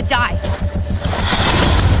 we are gonna die.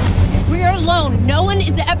 We are alone. No one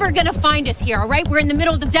is ever gonna find us here, all right? We're in the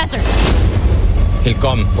middle of the desert. He'll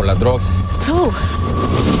come for the drugs. Who?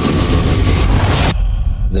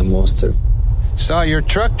 The monster. Saw your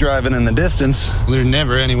truck driving in the distance. There's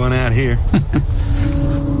never anyone out here.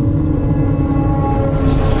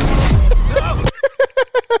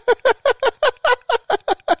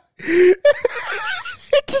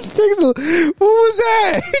 It just takes a... What was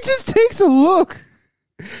that? It just takes a look.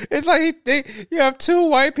 It's like you have 2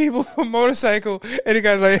 white people on a motorcycle, and the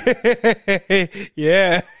guy's like, hey,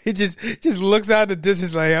 yeah. He just looks out the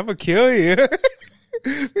distance like, I'm gonna kill you.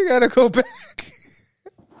 We gotta go back.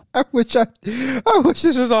 I wish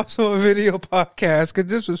this was also a video podcast,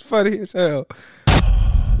 because this was funny as hell.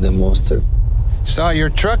 The monster. Saw your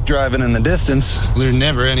truck driving in the distance. There's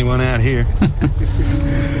never anyone out here. I'm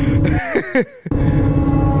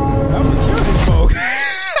gonna kill these folks.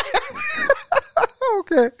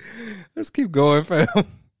 Okay, let's keep going, fam.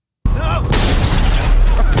 No!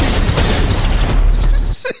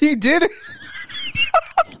 He did it.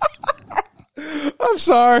 I'm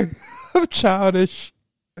sorry. I'm childish.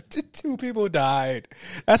 2 people died.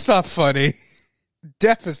 That's not funny.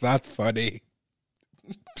 Death is not funny.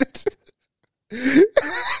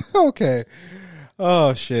 Okay.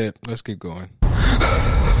 Oh, shit. Let's keep going.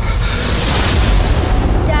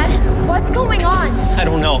 Dad, what's going on? I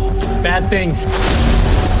don't know. Bad things.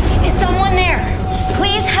 Is someone there?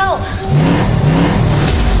 Please help.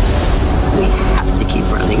 We have to keep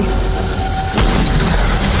running.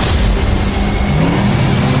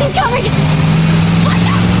 He's coming! Watch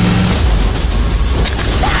out!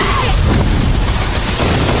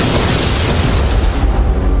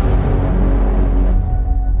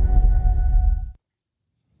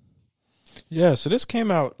 Yeah, so this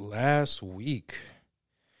came out last week.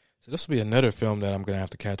 So this will be another film that I'm going to have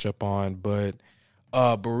to catch up on. But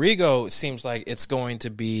Borrego seems like it's going to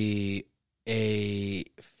be a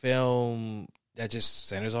film that just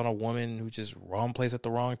centers on a woman who just wrong place at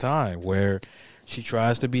the wrong time, where She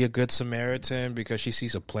tries to be a good Samaritan because she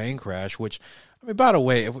sees a plane crash, which, I mean, by the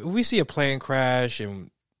way, if we see a plane crash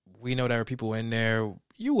and we know there are people in there,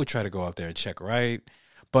 you would try to go up there and check, right?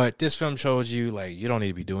 But this film shows you, like, you don't need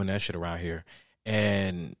to be doing that shit around here.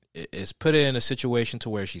 And it's put in a situation to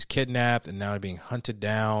where she's kidnapped and now being hunted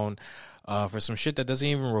down for some shit that doesn't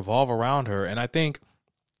even revolve around her. And I think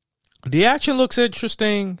the action looks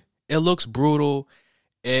interesting. It looks brutal.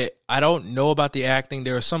 I don't know about the acting.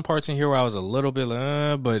 There are some parts in here where I was a little bit,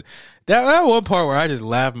 but that one part where I just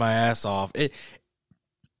laughed my ass off.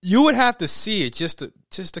 You would have to see it just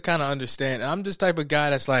to kind of understand. I'm this type of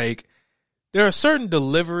guy that's like, there are certain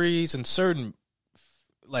deliveries and certain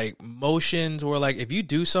like motions where, like, if you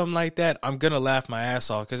do something like that, I'm gonna laugh my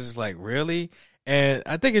ass off because it's like, really? And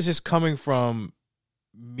I think it's just coming from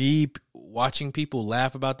me watching people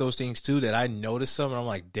laugh about those things too, that I noticed them and I'm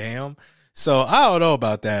like, damn. So I don't know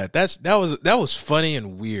about that. That was funny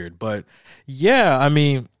and weird, but yeah, I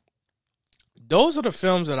mean, those are the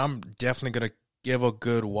films that I'm definitely gonna give a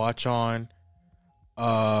good watch on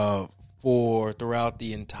for throughout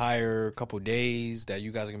the entire couple days that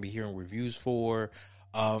you guys are gonna be hearing reviews for.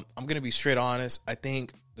 I'm gonna be straight honest. I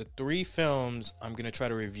think the 3 films I'm gonna try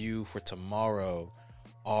to review for tomorrow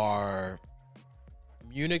are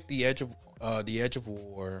Munich: The Edge of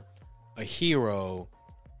War, A Hero,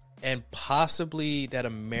 and possibly that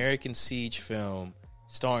American Siege film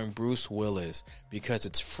starring Bruce Willis, because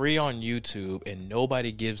it's free on YouTube and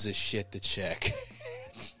nobody gives a shit to check.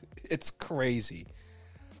 It's crazy.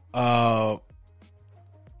 And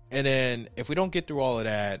then if we don't get through all of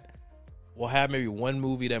that, we'll have maybe one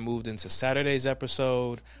movie that moved into Saturday's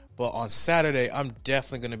episode. But on Saturday, I'm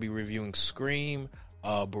definitely going to be reviewing Scream,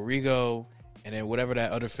 Borrego, and then whatever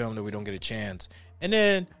that other film that we don't get a chance. And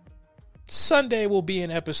then Sunday will be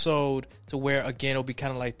an episode to where, again, it'll be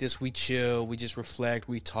kind of like this. We chill, we just reflect,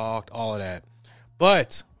 we talked, all of that.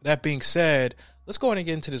 But that being said, let's go ahead and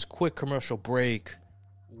get into this quick commercial break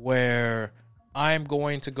where I'm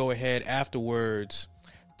going to go ahead afterwards,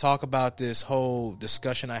 talk about this whole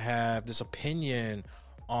discussion I have, this opinion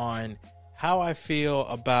on how I feel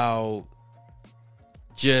about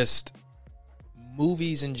just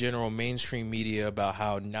movies in general, mainstream media, about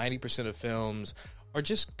how 90% of films are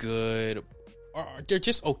just good, or they're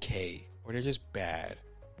just okay, or they're just bad.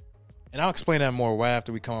 And I'll explain that more right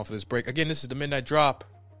after we come off of this break. Again, this is The Midnight Drop.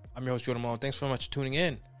 I'm your host, Jordan Malone. Thanks very much for tuning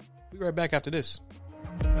in. We'll be right back after this.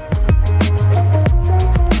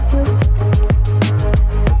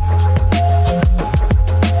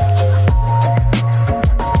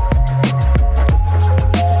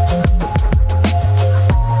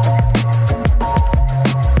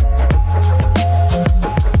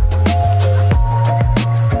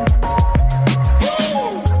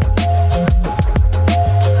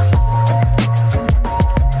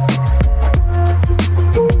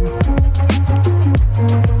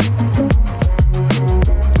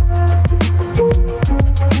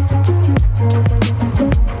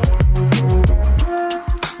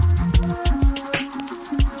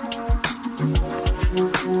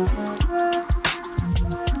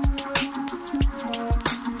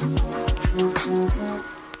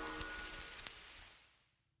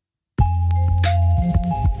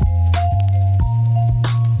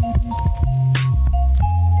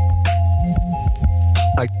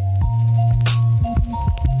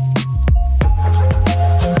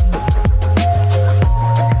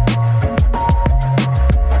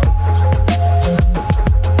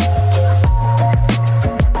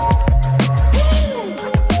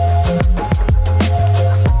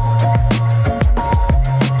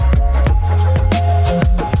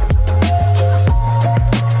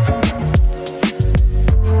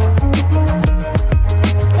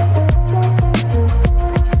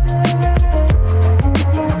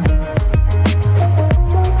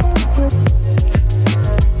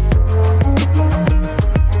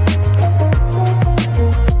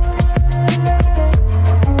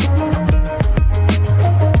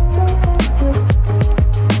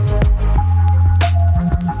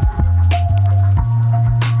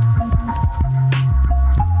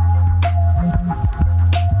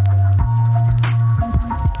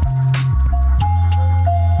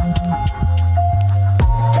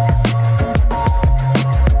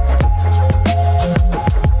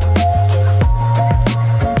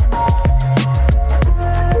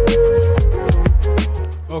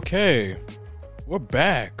 Okay, we're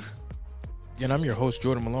back. Again, I'm your host,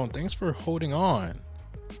 Jordan Malone. Thanks for holding on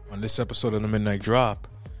this episode of The Midnight Drop.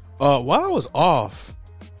 While I was off,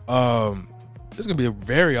 this is going to be a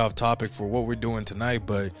very off topic for what we're doing tonight,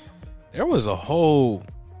 but there was a whole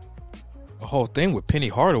thing with Penny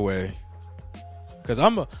Hardaway. because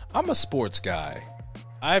I'm a sports guy.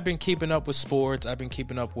 I've been keeping up with sports. I've been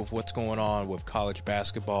keeping up with what's going on with college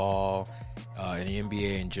basketball and the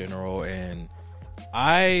NBA in general. And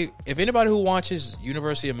if anybody who watches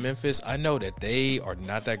University of Memphis, I know that they are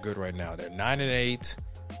not that good right now. They're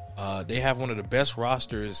 9-8. They have one of the best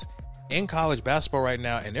rosters in college basketball right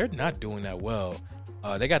now, and they're not doing that well.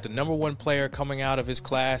 They got the number one player coming out of his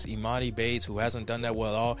class, Imani Bates, who hasn't done that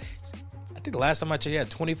well at all. I think the last time I checked, he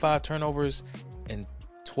had 25 turnovers and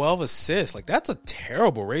 12 assists. Like, that's a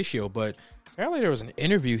terrible ratio, but apparently there was an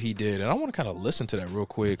interview he did, and I want to kind of listen to that real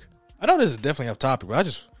quick. I know this is definitely off topic, but I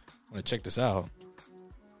just want to check this out.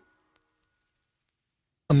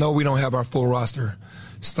 I know we don't have our full roster.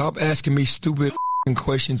 Stop asking me stupid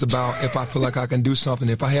questions about if I feel like I can do something.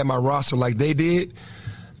 If I had my roster like they did,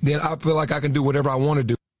 then I feel like I can do whatever I want to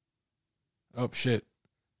do. Oh, shit.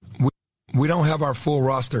 We don't have our full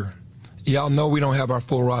roster. Y'all know we don't have our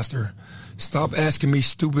full roster. Stop asking me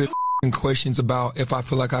stupid questions about if I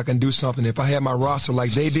feel like I can do something. If I had my roster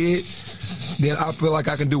like they did, then I feel like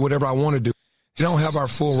I can do whatever I want to do. We don't have our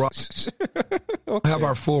full roster. Okay. Have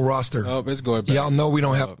our full roster. Oh, it's going back. Y'all know we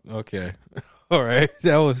don't have. Okay. All right.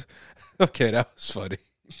 That was funny.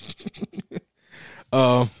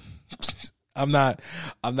 I'm not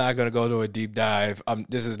gonna go to a deep dive.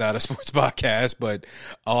 This is not a sports podcast, but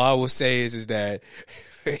all I will say is that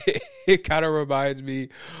it kind of reminds me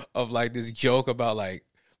of like this joke about like,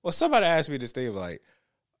 well, somebody asked me this thing like,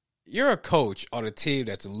 you're a coach on a team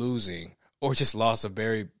that's losing or just lost a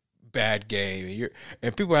very bad game,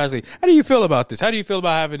 and people are asking, how do you feel about this? How do you feel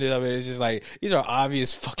about having this? I mean, it's just like, these are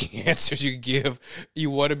obvious fucking answers you can give. You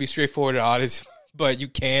want to be straightforward and honest, but you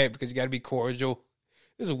can't because you got to be cordial.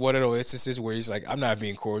 This is one of those instances where he's like, I'm not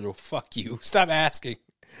being cordial. Fuck you. Stop asking.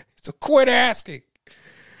 So quit asking.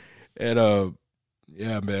 And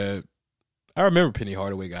yeah, man. I remember Penny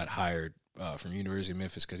Hardaway got hired from University of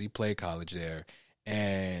Memphis because he played college there,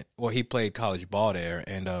 and he played college ball there,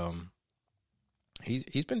 and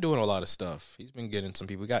he's been doing a lot of stuff. He's been getting some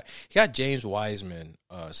people. He got James Wiseman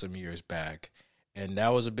some years back, and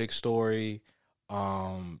that was a big story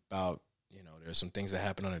about, you know, there's some things that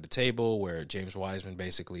happened under the table where James Wiseman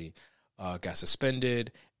basically got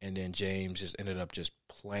suspended, and then James just ended up just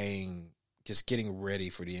playing, just getting ready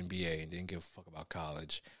for the NBA and didn't give a fuck about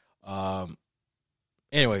college.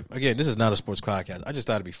 Anyway, again, this is not a sports podcast. I just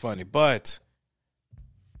thought it'd be funny, but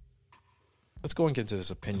let's go and get into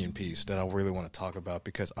this opinion piece that I really want to talk about,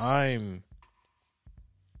 because I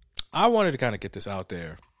wanted to kind of get this out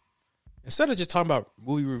there. Instead of just talking about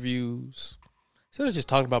movie reviews, instead of just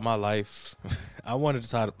talking about my life, I wanted to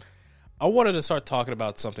start talking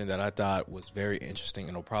about something that I thought was very interesting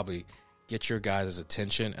and will probably get your guys'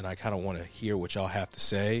 attention, and I kind of want to hear what y'all have to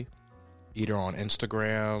say, either on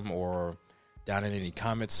Instagram or down in any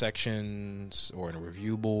comment sections or in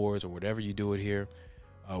review boards or whatever you do it here.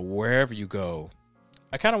 Wherever you go,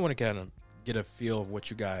 I kind of want to kind of get a feel of what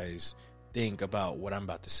you guys think about what I'm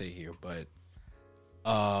about to say here. But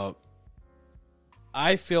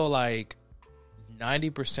I feel like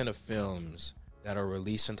 90% of films that are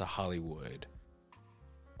released into Hollywood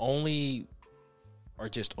only are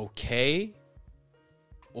just okay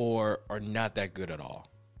or are not that good at all.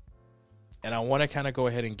 And I want to kind of go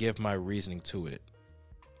ahead and give my reasoning to it.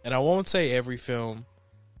 And I won't say every film.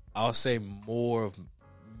 I'll say more of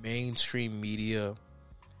mainstream media,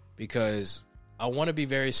 because I want to be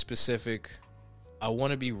very specific. I want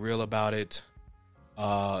to be real about it.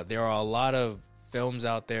 There are a lot of films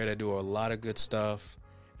out there that do a lot of good stuff,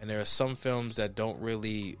 and there are some films that don't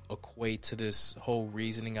really equate to this whole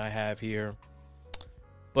reasoning I have here.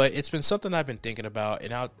 But it's been something I've been thinking about,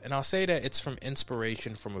 and I'll say that it's from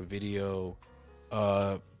inspiration from a video,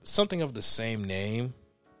 something of the same name,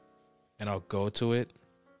 and I'll go to it.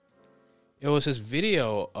 It was this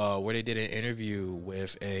video where they did an interview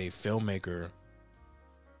with a filmmaker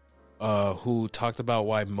who talked about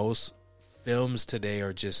why most films today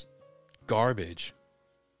are just garbage.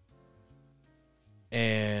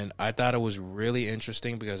 And I thought it was really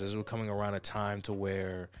interesting because this was coming around a time to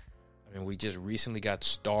where, I mean, we just recently got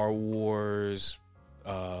Star Wars, the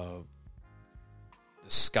end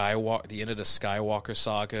of the Skywalker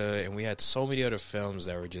saga, and we had so many other films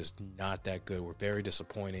that were just not that good, were very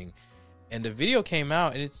disappointing. And the video came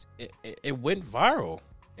out, and it went viral.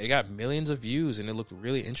 It got millions of views, and it looked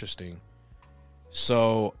really interesting.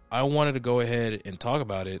 So I wanted to go ahead and talk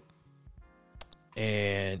about it.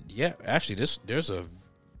 And yeah, actually, there's a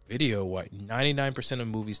video why 99% of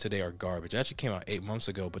movies today are garbage. It actually came out 8 months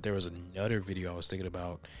ago, but there was another video I was thinking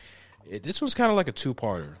about. This was kind of like a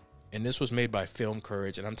two-parter, and this was made by Film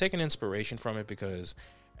Courage, and I'm taking inspiration from it because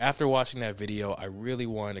after watching that video, I really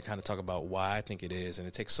wanted to kind of talk about why I think it is, and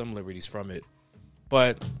it takes some liberties from it.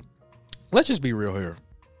 But let's just be real here.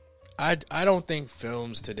 I don't think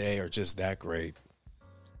films today are just that great.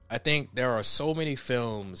 I think there are so many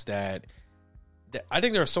films that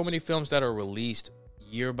are released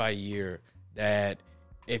year by year that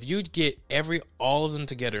if you get all of them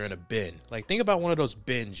together in a bin, like think about one of those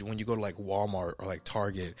bins when you go to like Walmart or like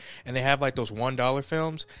Target and they have like those $1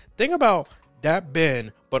 films. Think about that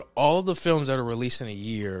bin, but all of the films that are released in a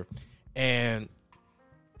year, and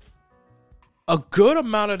a good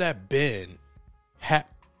amount of that bin,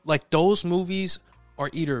 like those movies are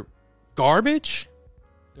either garbage,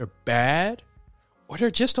 they're bad, or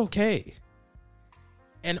they're just okay.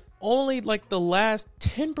 And only like the last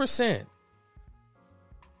 10%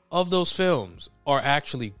 of those films are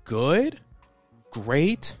actually good,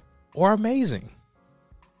 great, or amazing.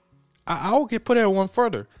 I'll put it one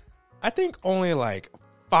further. I think only like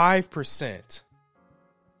 5%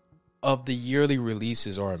 of the yearly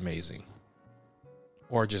releases are amazing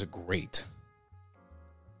or just great.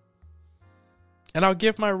 And I'll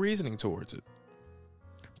give my reasoning towards it.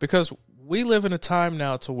 Because we live in a time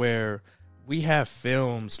now to where we have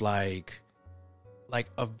films like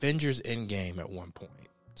Avengers Endgame at one point,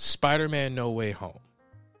 Spider-Man No Way Home,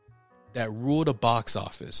 that ruled the box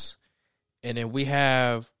office. And then we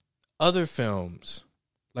have other films,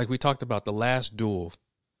 like we talked about The Last Duel,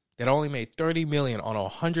 that only made $30 million on a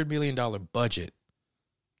 $100 million budget,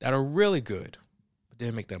 that are really good, but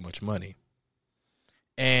didn't make that much money.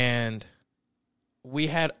 And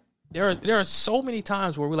there are so many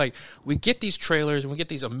times where we get these trailers and we get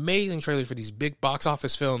these amazing trailers for these big box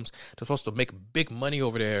office films that are supposed to make big money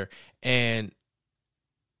over there, and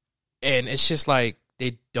it's just like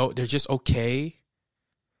they're just okay.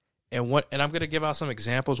 And I'm gonna give out some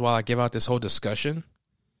examples while I give out this whole discussion.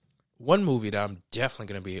 One movie that I'm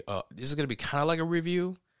definitely gonna be this is gonna be kind of like a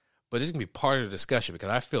review, but this is gonna be part of the discussion because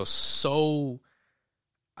I feel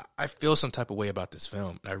some type of way about this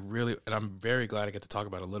film. And I'm very glad I get to talk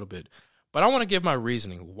about it a little bit. But I want to give my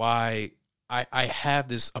reasoning why I have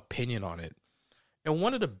this opinion on it. And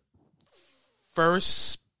one of the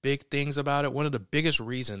first big things about it, one of the biggest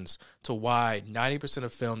reasons to why 90%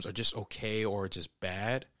 of films are just okay or just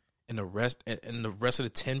bad, and the rest of the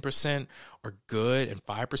 10% are good, and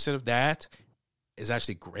 5% of that is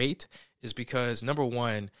actually great, is because, number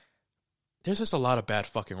one, there's just a lot of bad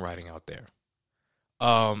fucking writing out there.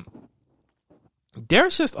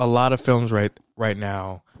 There's just a lot of films right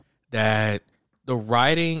now that the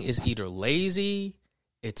writing is either lazy,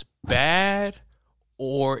 it's bad,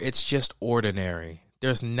 or it's just ordinary.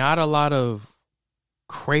 There's not a lot of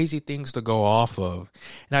crazy things to go off of.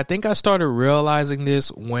 And I think I started realizing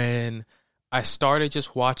this when I started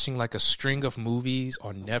just watching like a string of movies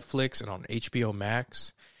on Netflix and on HBO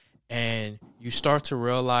Max. And you start to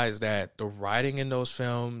realize that the writing in those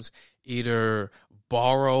films either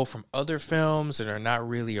borrow from other films that are not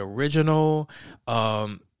really original.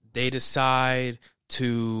 They decide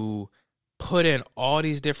to put in all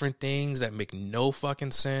these different things that make no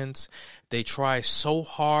fucking sense. They try so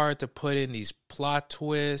hard to put in these plot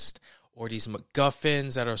twists or these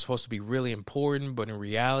MacGuffins that are supposed to be really important, but in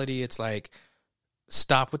reality, it's like,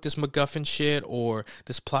 stop with this MacGuffin shit, or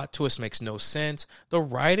this plot twist makes no sense. The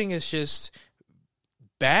writing is just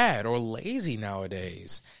bad or lazy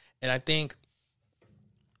nowadays. And I think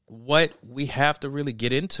what we have to really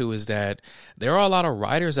get into is that there are a lot of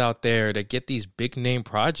writers out there that get these big name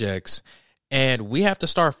projects, and we have to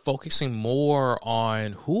start focusing more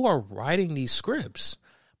on who are writing these scripts.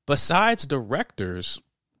 Besides directors,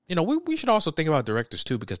 we should also think about directors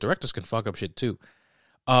too, because directors can fuck up shit too.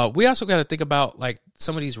 We also got to think about like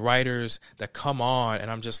some of these writers that come on,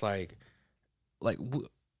 and I'm just like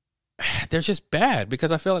they're just bad,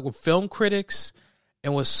 because I feel like with film critics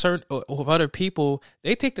and with other people,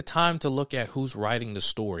 they take the time to look at who's writing the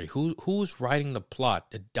story, who's writing the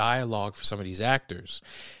plot, the dialogue for some of these actors.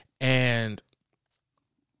 And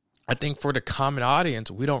I think for the common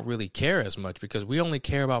audience, we don't really care as much, because we only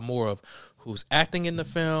care about more of who's acting in the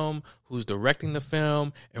film, who's directing the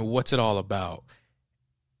film, and what's it all about.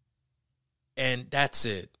 And that's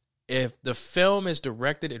it. If the film is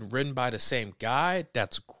directed and written by the same guy,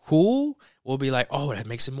 that's cool. We'll be like, oh, that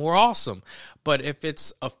makes it more awesome. But if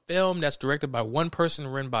it's a film that's directed by one person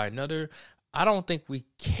and written by another, I don't think we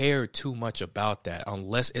care too much about that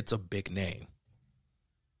unless it's a big name.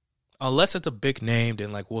 Unless it's a big name,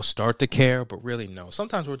 then like we'll start to care, but really no.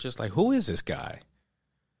 Sometimes we're just like, who is this guy?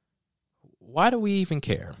 Why do we even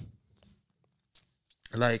care?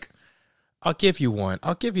 Like, I'll give you one.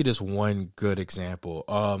 I'll give you this one good example.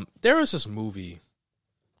 There was this movie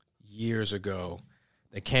years ago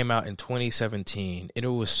that came out in 2017, and it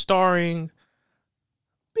was starring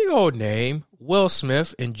big old name Will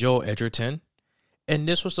Smith and Joel Edgerton. And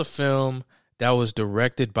this was a film that was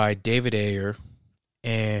directed by David Ayer,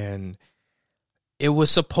 and it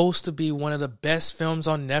was supposed to be one of the best films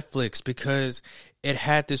on Netflix because it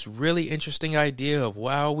had this really interesting idea of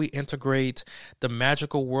how we integrate the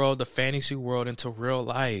magical world, the fantasy world into real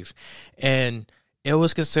life. And it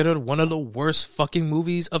was considered one of the worst fucking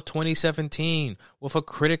movies of 2017 with a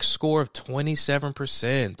critic score of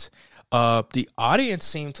 27%. The audience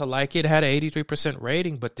seemed to like it, had an 83%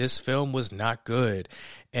 rating, but this film was not good.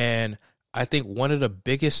 And I think one of the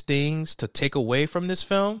biggest things to take away from this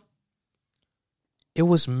film, it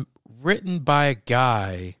was written by a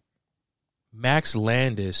guy, Max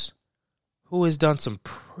Landis, who has done some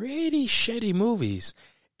pretty shitty movies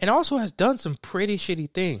and also has done some pretty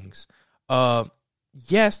shitty things.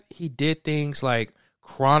 Yes, he did things like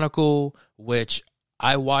Chronicle, which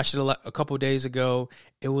I watched it a couple days ago.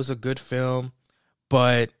 It was a good film,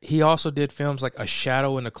 but he also did films like A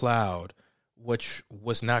Shadow in the Cloud, which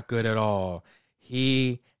was not good at all.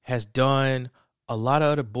 He has done a lot of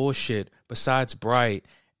other bullshit besides Bright,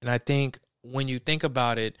 and I think when you think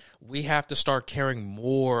about it, we have to start caring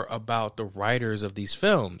more about the writers of these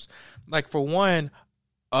films. Like, for one,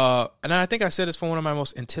 and I think I said this for one of my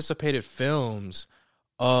most anticipated films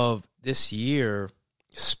of this year,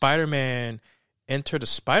 Spider-Man Enter the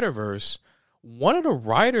Spider-Verse. One of the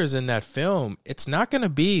writers in that film, it's not going to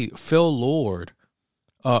be Phil Lord.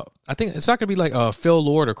 I think it's not going to be like Phil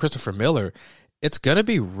Lord or Christopher Miller. It's going to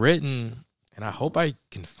be written, and I hope I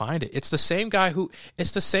can find it. It's the same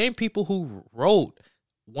people who wrote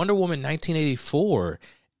Wonder Woman 1984.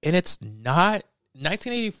 And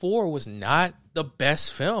 1984 was not the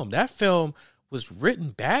best film. That film was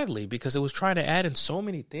written badly because it was trying to add in so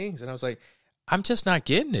many things. And I was like, I'm just not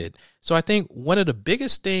getting it. So I think one of the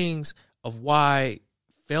biggest things of why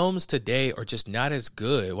films today are just not as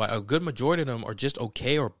good, why a good majority of them are just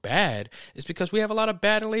okay or bad, is because we have a lot of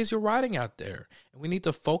bad and lazy writing out there. And we need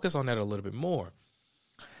to focus on that a little bit more.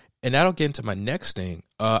 And that'll get into my next thing.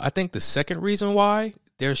 I think the second reason why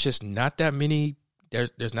there's just not that many,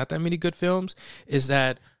 there's not that many good films is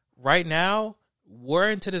that right now we're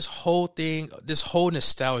into this whole thing, this whole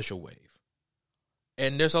nostalgia wave.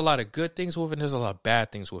 And there's a lot of good things with it, and there's a lot of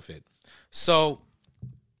bad things with it. So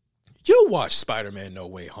you watched Spider-Man No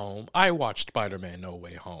Way Home. I watched Spider-Man No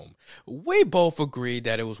Way Home. We both agreed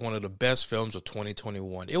that it was one of the best films of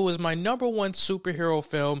 2021. It was my number one superhero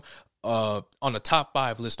film on the top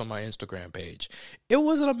 5 list on my Instagram page. It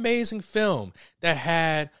was an amazing film that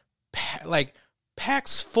had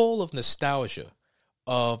packs full of nostalgia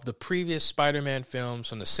of the previous Spider-Man films,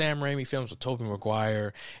 from the Sam Raimi films with Tobey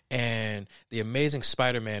Maguire and the Amazing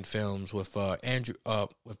Spider-Man films with Andrew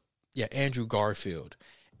Garfield.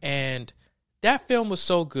 And that film was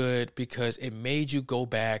so good because it made you go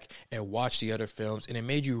back and watch the other films, and it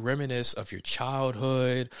made you reminisce of your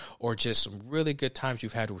childhood or just some really good times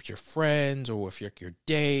you've had with your friends or with your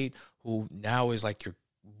date, who now is like your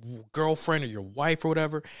girlfriend or your wife or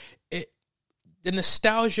whatever. The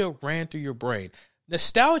nostalgia ran through your brain.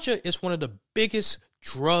 Nostalgia is one of the biggest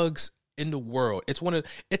drugs in the world. It's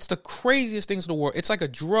the craziest things in the world. It's like a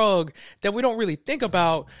drug that we don't really think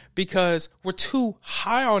about because we're too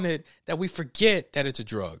high on it that we forget that it's a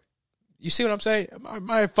drug. You see what I'm saying? I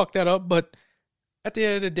might have fucked that up, but at the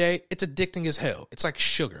end of the day, it's addicting as hell. It's like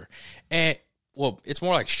sugar. And, well, it's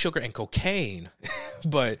more like sugar and cocaine,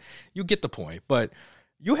 but you get the point. But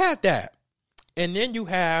you had that. And then you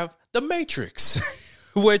have The Matrix,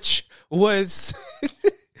 which was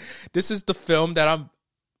this is the film that I'm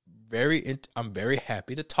very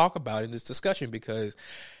happy to talk about in this discussion, because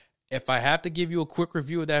if I have to give you a quick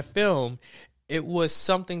review of that film, it was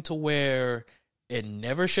something to where it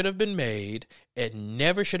never should have been made. It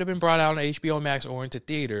never should have been brought out on HBO Max or into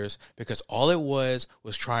theaters, because all it was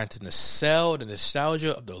trying to sell the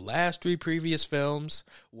nostalgia of the last 3 previous films,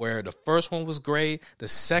 where the first one was great, the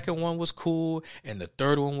second one was cool, and the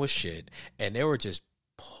third one was shit. And they were just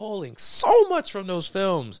pulling so much from those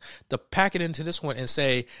films to pack it into this one and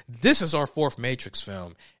say, this is our 4th Matrix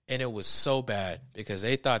film. And it was so bad because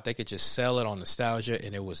they thought they could just sell it on nostalgia,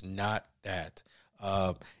 and it was not that.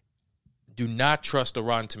 Do not trust the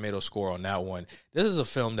Rotten Tomatoes score on that one. This is a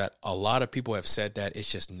film that a lot of people have said that it's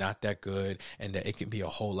just not that good and that it can be a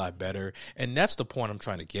whole lot better. And that's the point I'm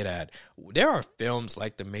trying to get at. There are films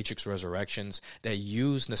like The Matrix Resurrections that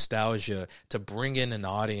use nostalgia to bring in an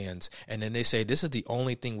audience, and then they say this is the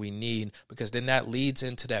only thing we need, because then that leads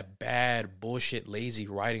into that bad, bullshit, lazy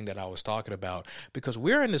writing that I was talking about. Because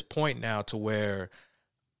we're in this point now to where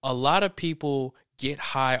a lot of people get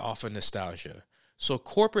high off of nostalgia. So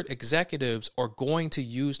corporate executives are going to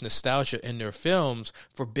use nostalgia in their films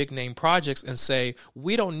for big name projects and say,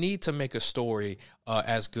 we don't need to make a story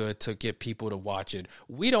as good to get people to watch it.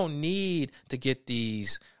 We don't need to get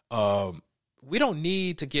these we don't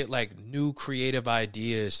need to get like new creative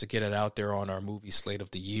ideas to get it out there on our movie slate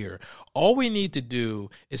of the year. All we need to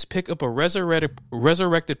do is pick up a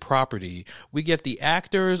resurrected property. We get the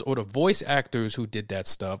actors or the voice actors who did that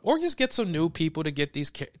stuff, or just get some new people to get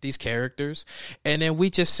these characters. And then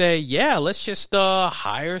we just say, yeah, let's just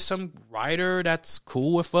hire some writer that's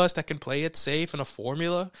cool with us that can play it safe in a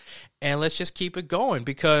formula. And let's just keep it going,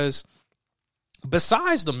 because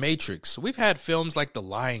besides The Matrix, we've had films like The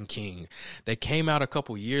Lion King that came out a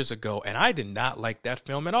couple years ago, and I did not like that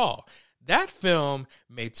film at all. That film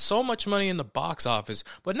made so much money in the box office,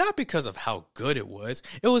 but not because of how good it was.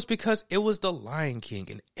 It was because it was The Lion King,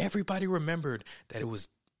 and everybody remembered that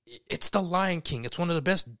it's The Lion King. It's one of the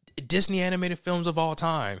best Disney animated films of all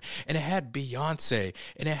time. And it had Beyonce,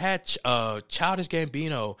 and it had Childish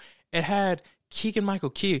Gambino, it had Keegan-Michael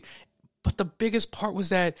Key. But the biggest part was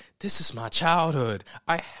that this is my childhood.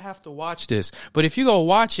 I have to watch this. But if you go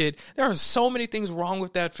watch it, there are so many things wrong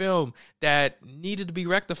with that film that needed to be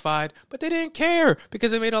rectified, but they didn't care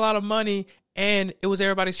because they made a lot of money and it was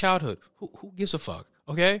everybody's childhood. Who gives a fuck?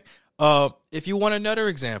 Okay. If you want another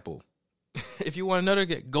example,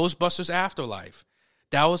 Ghostbusters Afterlife.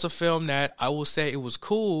 That was a film that I will say it was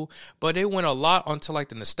cool, but it went a lot onto like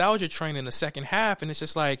the nostalgia train in the second half. And it's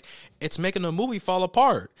just like, it's making the movie fall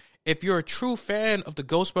apart. If you're a true fan of the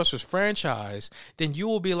Ghostbusters franchise, then you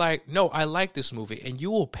will be like, no, I like this movie, and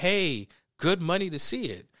you will pay good money to see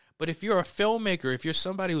it. But if you're a filmmaker, if you're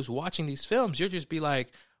somebody who's watching these films, you'll just be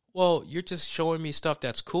like, well, you're just showing me stuff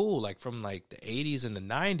that's cool, like from like the 80s and the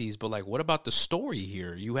 90s, but like, what about the story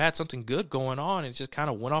here? You had something good going on, and it just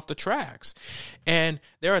kind of went off the tracks. And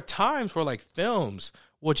there are times where like films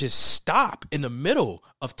will just stop in the middle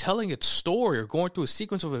of telling its story or going through a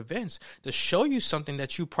sequence of events to show you something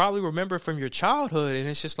that you probably remember from your childhood. And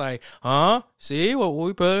it's just like, see what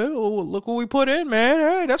we put in? Look what we put in, man.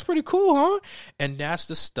 Hey, that's pretty cool, huh? And that's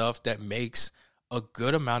the stuff that makes a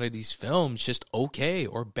good amount of these films just okay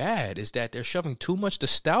or bad, is that they're shoving too much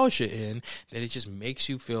nostalgia in that it just makes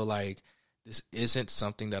you feel like this isn't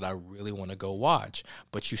something that I really want to go watch.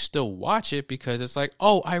 But you still watch it because it's like,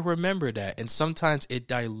 oh, I remember that. And sometimes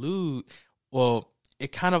it it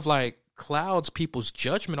kind of like clouds people's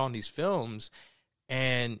judgment on these films.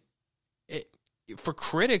 And for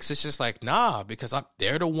critics, it's just like, nah, because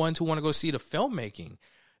they're the ones who want to go see the filmmaking.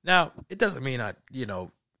 Now, it doesn't mean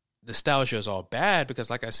nostalgia is all bad, because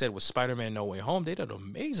like I said, with Spider-Man No Way Home, they did an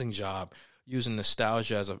amazing job using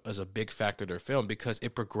nostalgia as a big factor of their film because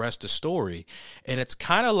it progressed the story. And it's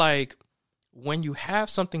kind of like when you have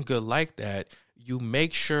something good like that, you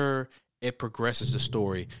make sure it progresses the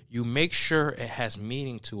story. You make sure it has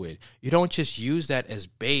meaning to it. You don't just use that as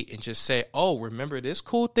bait and just say, oh, remember this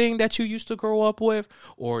cool thing that you used to grow up with,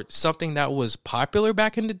 or something that was popular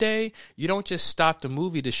back in the day. You don't just stop the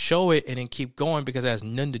movie to show it and then keep going because it has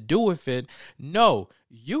nothing to do with it. No,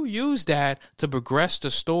 you use that to progress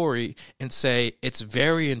the story and say it's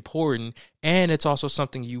very important, and it's also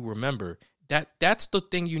something you remember. That's the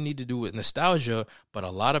thing you need to do with nostalgia, but a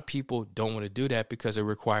lot of people don't want to do that because it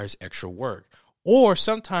requires extra work. Or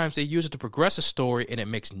sometimes they use it to progress a story and it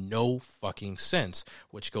makes no fucking sense,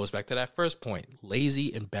 which goes back to that first point,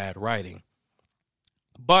 lazy and bad writing.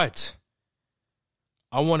 But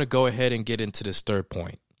I want to go ahead and get into this third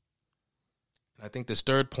point. I think this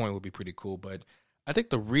third point would be pretty cool, but I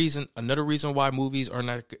think another reason why movies are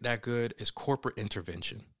not that good is corporate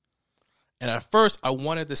intervention. And at first I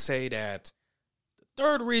wanted to say that the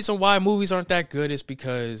third reason why movies aren't that good is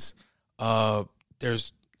because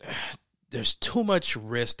there's too much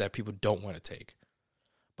risk that people don't want to take.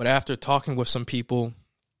 But after talking with some people,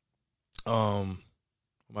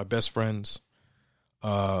 my best friends,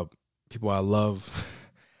 people I love,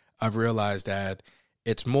 I've realized that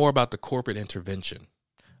it's more about the corporate intervention.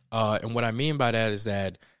 And what I mean by that is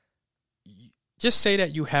that just say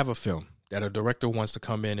that you have a film that a director wants to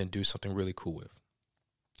come in and do something really cool with,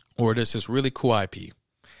 or there's this really cool IP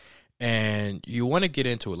and you want to get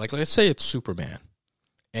into it. Like, let's say it's Superman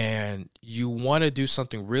and you want to do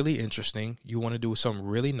something really interesting. You want to do something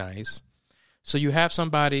really nice. So you have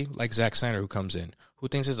somebody like Zack Snyder who comes in, who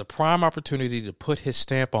thinks it's a prime opportunity to put his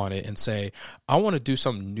stamp on it and say, I want to do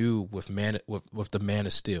something new with the Man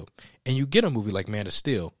of Steel. And you get a movie like Man of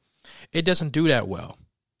Steel. It doesn't do that well.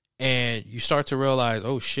 And you start to realize,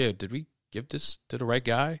 oh shit, did we give this to the right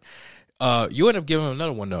guy? You end up giving him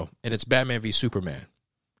another one though, and it's Batman v Superman.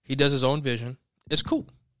 He does his own vision. It's cool.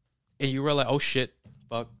 And you realize, oh shit,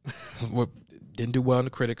 fuck. didn't do well in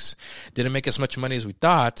the critics. Didn't make as much money as we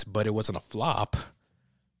thought, but it wasn't a flop.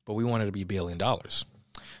 But we wanted it to be $1 billion.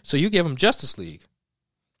 So you give him Justice League.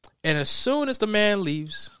 And as soon as the man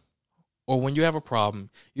leaves, or when you have a problem,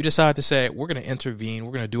 you decide to say, we're going to intervene.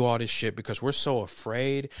 We're going to do all this shit because we're so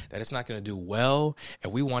afraid that it's not going to do well.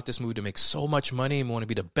 And we want this movie to make so much money and we want to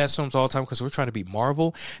be the best films all the time because we're trying to beat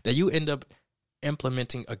Marvel, that you end up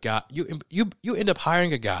implementing a guy. You end up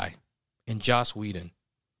hiring a guy in Joss Whedon,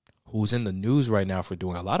 who's in the news right now for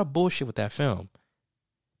doing a lot of bullshit with that film.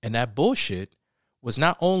 And that bullshit was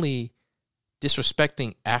not only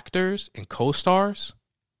disrespecting actors and co-stars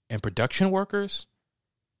and production workers,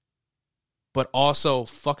 but also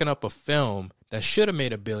fucking up a film that should have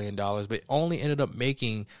made $1 billion, but only ended up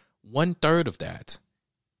making 1/3 of that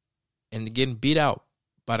and getting beat out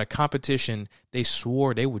by the competition they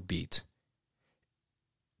swore they would beat.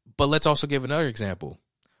 But let's also give another example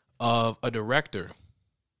of a director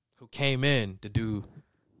who came in to do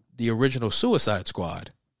the original Suicide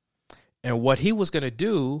Squad. And what he was going to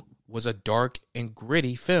do was a dark and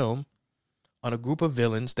gritty film on a group of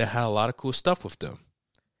villains that had a lot of cool stuff with them.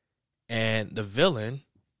 And the villain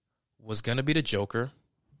was going to be the Joker.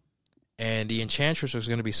 And the Enchantress was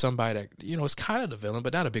going to be somebody that, you know, is kind of the villain,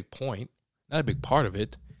 but not a big point. Not a big part of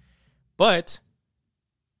it. But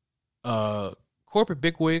corporate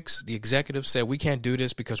bigwigs, the executives said, we can't do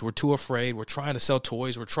this because we're too afraid. We're trying to sell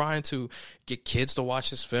toys. We're trying to get kids to watch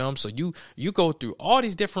this film. So you go through all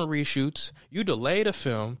these different reshoots. You delay the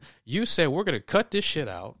film. You say, we're going to cut this shit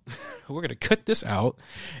out. We're going to cut this out.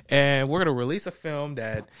 And we're going to release a film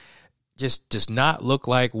that just does not look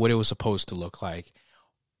like what it was supposed to look like.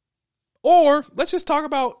 Or let's just talk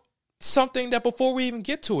about something that before we even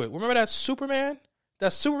get to it. Remember that Superman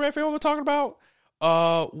film we're talking about?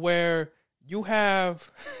 Where you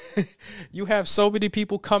have so many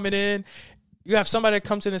people coming in. You have somebody that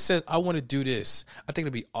comes in and says, I want to do this. I think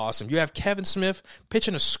it'd be awesome. You have Kevin Smith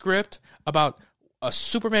pitching a script about a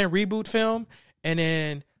Superman reboot film. And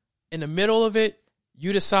then in the middle of it,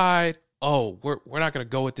 you decide, oh, we're not going to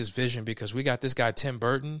go with this vision because we got this guy, Tim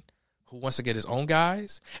Burton, who wants to get his own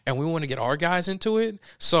guys. And we want to get our guys into it.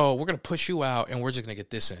 So we're going to push you out and we're just going to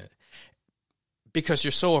get this in. Because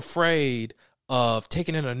you're so afraid of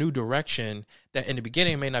taking in a new direction that in the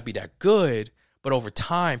beginning may not be that good, but over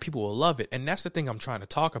time people will love it. And that's the thing I'm trying to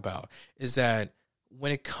talk about, is that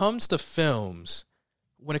when it comes to films,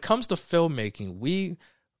 when it comes to filmmaking,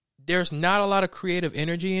 there's not a lot of creative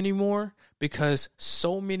energy anymore because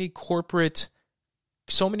so many corporate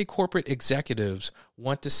executives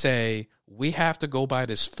want to say, we have to go by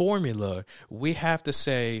this formula. We have to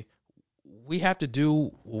say, we have to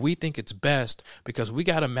do what we think it's best because we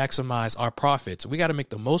got to maximize our profits. We got to make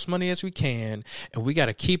the most money as we can, and we got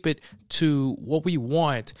to keep it to what we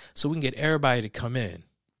want so we can get everybody to come in.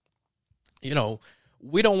 You know,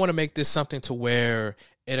 we don't want to make this something to where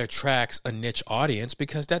it attracts a niche audience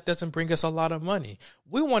because that doesn't bring us a lot of money.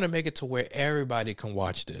 We want to make it to where everybody can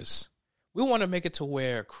watch this. We want to make it to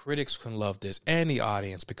where critics can love this and the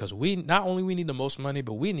audience, because we not only we need the most money,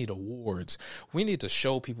 but we need awards. We need to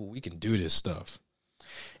show people we can do this stuff.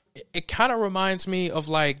 It kind of reminds me of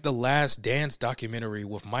like the Last Dance documentary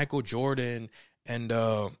with Michael Jordan and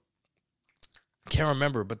I can't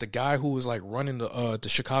remember, but the guy who was like running the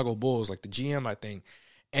Chicago Bulls, like the GM, I think.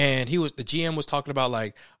 And the GM was talking about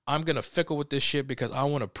like, I'm going to fickle with this shit because I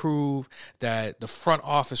want to prove that the front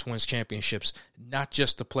office wins championships, not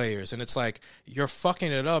just the players. And it's like, you're fucking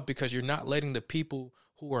it up because you're not letting the people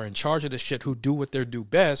who are in charge of the shit, who do what they do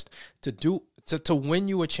best, to win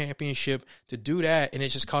you a championship, to do that. And it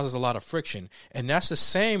just causes a lot of friction. And that's the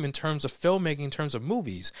same in terms of filmmaking, in terms of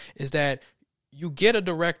movies, is that you get a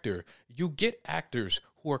director, you get actors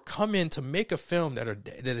who are come in to make a film that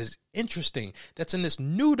is interesting, that's in this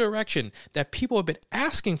new direction that people have been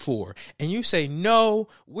asking for. And you say, no,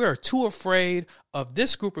 we're too afraid of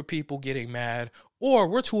this group of people getting mad, or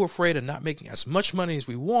we're too afraid of not making as much money as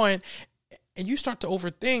we want. And you start to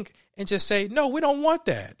overthink and just say, no, we don't want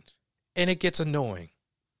that. And it gets annoying.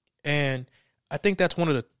 And I think that's one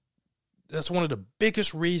of the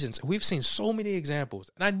biggest reasons. We've seen so many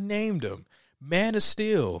examples, and I named them. Man of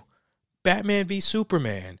Steel, Batman v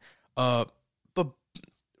Superman, but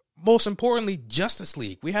most importantly, Justice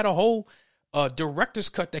League. We had a whole director's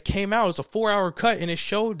cut that came out. It was a 4-hour cut, and it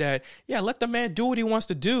showed that, yeah, let the man do what he wants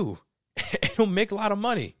to do. And he'll make a lot of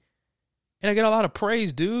money. And I get a lot of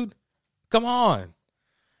praise, dude. Come on.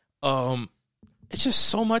 It's just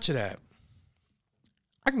so much of that.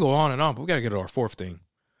 I can go on and on, but we got to get to our fourth thing.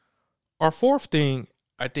 Our fourth thing,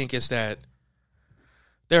 I think, is that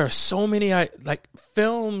there are so many,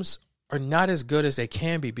 films are not as good as they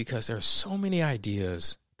can be because there are so many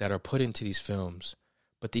ideas that are put into these films,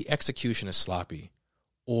 but the execution is sloppy,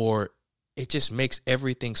 or it just makes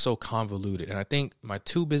everything so convoluted. And I think my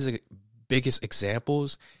two biggest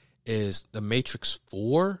examples is The Matrix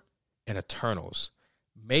 4 and Eternals.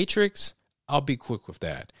 Matrix, I'll be quick with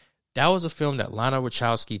that. That was a film that Lana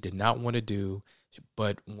Wachowski did not want to do,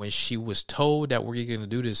 but when she was told that we're going to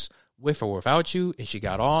do this with or without you, and she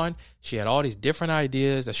got on, she had all these different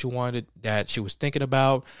ideas that she wanted, that she was thinking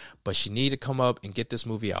about, but she needed to come up and get this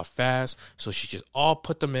movie out fast. So she just all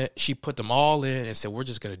put them in. She put them all in and said, we're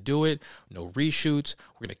just going to do it. No reshoots.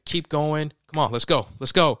 We're going to keep going. Come on, let's go.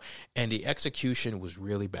 Let's go. And the execution was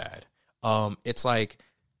really bad. It's like,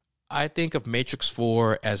 I think of Matrix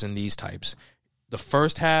 4 as in these types. The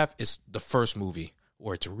first half is the first movie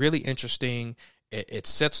where it's really interesting. It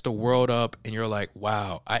sets the world up and you're like,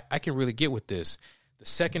 wow, I can really get with this. The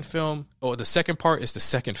second film, or the second part, is the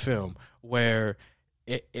second film where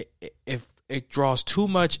it draws too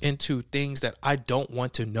much into things that I don't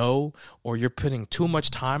want to know, or you're putting too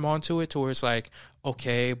much time onto it to where it's like,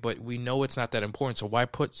 okay, but we know it's not that important, so why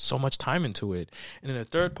put so much time into it? And then the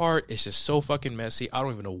third part is just so fucking messy. I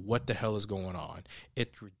don't even know what the hell is going on.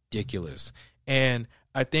 It's ridiculous. And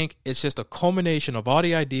I think it's just a culmination of all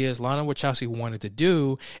the ideas Lana Wachowski wanted to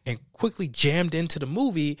do and quickly jammed into the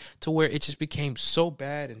movie to where it just became so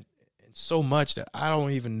bad and so much that I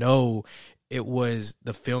don't even know it was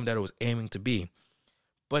the film that it was aiming to be.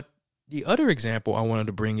 But the other example I wanted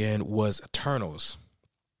to bring in was Eternals.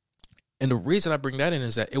 And the reason I bring that in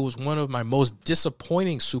is that it was one of my most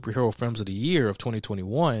disappointing superhero films of the year of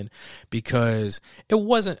 2021, because it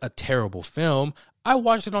wasn't a terrible film. I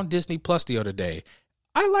watched it on Disney Plus the other day.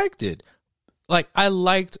 I liked it. I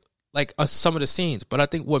liked some of the scenes, but I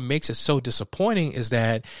think what makes it so disappointing is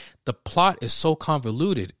that the plot is so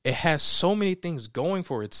convoluted. It has so many things going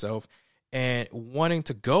for itself and wanting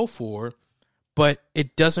to go for, but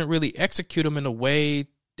it doesn't really execute them in a way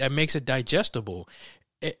that makes it digestible.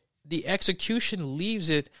 The execution leaves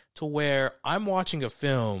it to where I'm watching a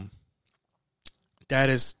film that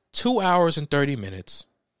is 2 hours and 30 minutes.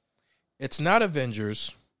 It's not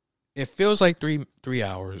Avengers. It feels like three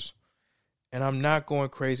hours, and I'm not going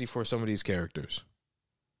crazy for some of these characters.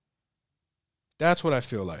 That's what I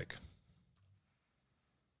feel like.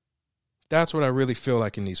 That's what I really feel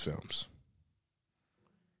like in these films.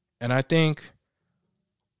 And I think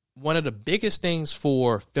one of the biggest things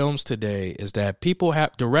for films today is that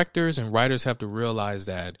directors and writers have to realize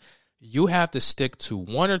that you have to stick to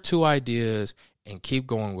one or two ideas and keep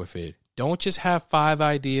going with it. Don't just have 5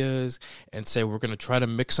 ideas and say we're going to try to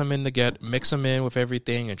mix them in with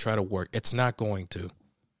everything and try to work. It's not going to.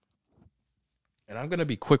 And I'm going to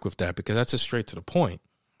be quick with that because that's just straight to the point.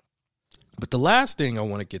 But the last thing I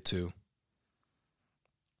want to get to,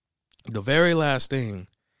 the very last thing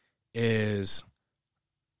is,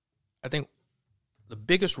 I think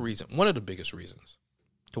one of the biggest reasons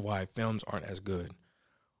to why films aren't as good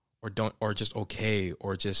or just okay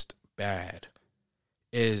or just bad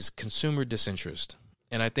is consumer disinterest.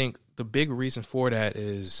 And I think the big reason for that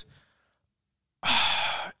is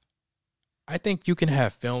I think you can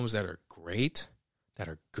have films that are great, that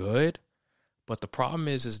are good, but the problem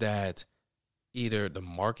is that either the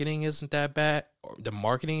marketing isn't that bad, or the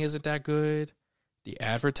marketing isn't that good, the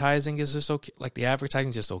advertising is just okay, the advertising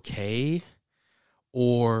is just okay,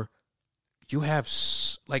 or you have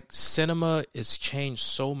cinema is changed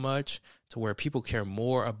so much to where people care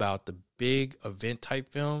more about the big event type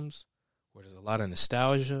films where there's a lot of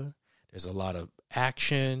nostalgia, there's a lot of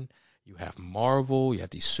action, you have Marvel, you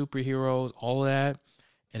have these superheroes, all of that.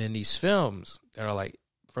 And in these films that are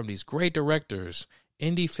from these great directors,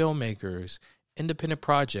 indie filmmakers, independent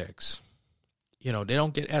projects, they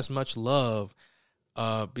don't get as much love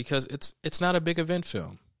because it's not a big event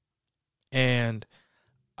film. And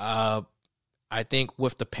I think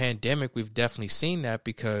with the pandemic, we've definitely seen that,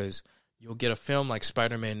 because you'll get a film like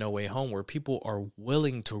Spider-Man No Way Home where people are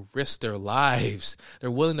willing to risk their lives.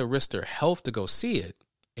 They're willing to risk their health to go see it.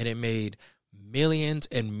 And it made millions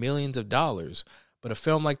and millions of dollars. But a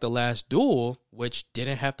film like The Last Duel, which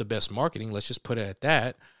didn't have the best marketing, let's just put it at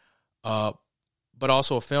that, but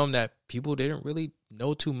also a film that people didn't really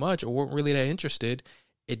know too much or weren't really that interested,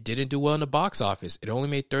 it didn't do well in the box office. It only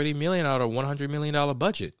made $30 million out of a $100 million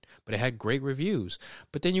budget, but it had great reviews.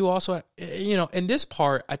 But then you also, in this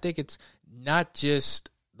part, I think it's not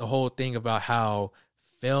just the whole thing about how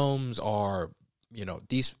films are,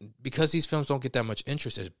 because these films don't get that much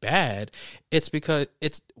interest is bad. It's because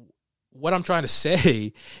what I'm trying to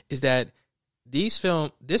say is that this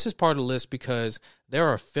is part of the list because there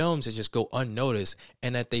are films that just go unnoticed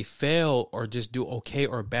and that they fail or just do okay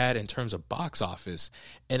or bad in terms of box office.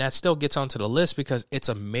 And that still gets onto the list because it's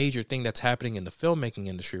a major thing that's happening in the filmmaking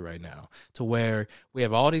industry right now, to where we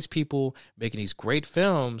have all these people making these great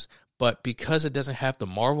films, but because it doesn't have the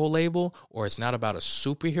Marvel label, or it's not about a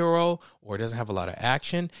superhero, or it doesn't have a lot of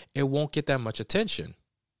action, it won't get that much attention.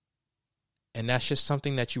 And that's just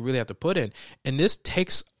something that you really have to put in. And this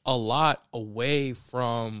takes a lot away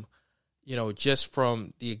from, just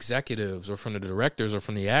from the executives or from the directors or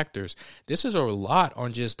from the actors. This is a lot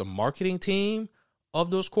on just the marketing team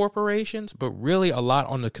of those corporations, but really a lot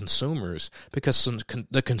on the consumers, because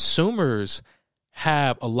the consumers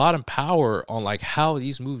have a lot of power on like how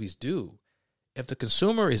these movies do. If the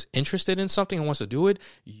consumer is interested in something and wants to do it,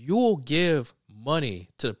 you will give money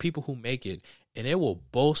to the people who make it, and it will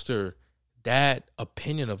bolster that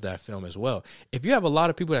opinion of that film as well. If you have a lot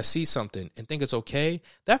of people that see something and think it's okay,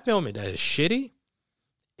 that film that is shitty,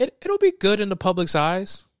 it'll be good in the public's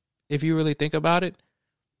eyes if you really think about it,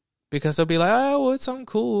 because they'll be like, oh, well, it's something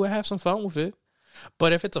cool, have some fun with it.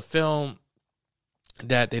 But if it's a film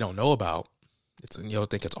that they don't know about,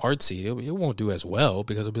 think it's artsy, it won't do as well,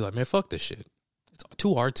 because it'll be like, man, fuck this shit, it's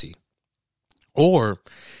too artsy, or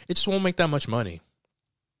it just won't make that much money,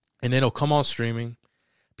 and then it'll come on streaming.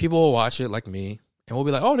 People will watch it like me, and we'll be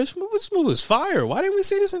like, "Oh, this movie is fire! Why didn't we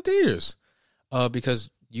see this in theaters?" Because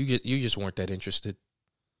you just weren't that interested,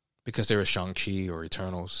 because there was Shang-Chi or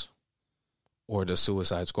Eternals or the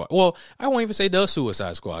Suicide Squad. Well, I won't even say the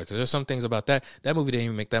Suicide Squad, because there's some things about that movie didn't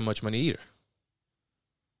even make that much money either.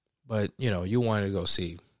 But you wanted to go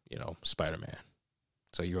see Spider-Man,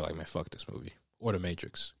 so you were like, "Man, fuck this movie," or The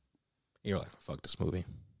Matrix. You're like, "Fuck this movie."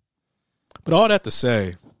 But all that to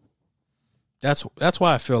say, That's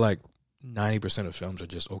why I feel like 90% of films are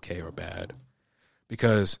just okay or bad,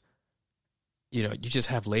 because you just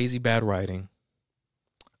have lazy bad writing.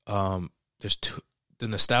 The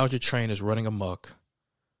nostalgia train is running amok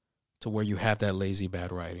to where you have that lazy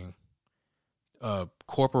bad writing.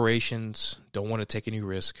 Corporations don't want to take any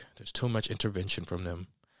risk. There's too much intervention from them.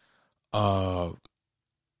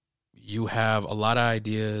 You have a lot of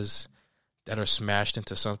ideas that are smashed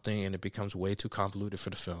into something, and it becomes way too convoluted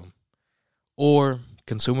for the film. Or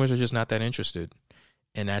consumers are just not that interested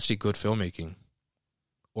in actually good filmmaking,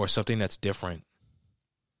 or something that's different,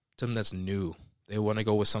 something that's new. They want to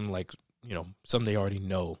go with something like, something they already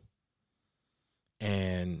know.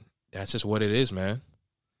 And that's just what it is, man.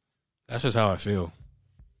 That's just how I feel.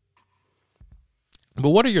 But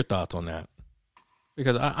what are your thoughts on that?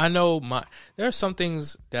 Because I know there are some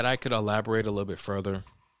things that I could elaborate a little bit further.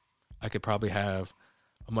 I could probably have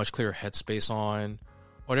a much clearer headspace on.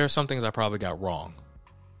 Or there are some things I probably got wrong.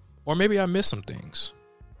 Or maybe I missed some things.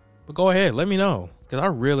 But go ahead, let me know, because I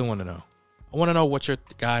really want to know. I want to know what your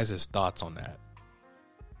guys' thoughts on that.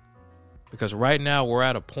 Because right now we're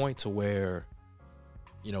at a point to where,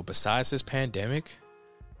 besides this pandemic,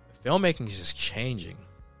 filmmaking is just changing.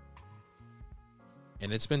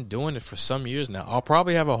 And it's been doing it for some years now. I'll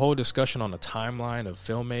probably have a whole discussion on the timeline of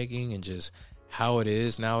filmmaking and just how it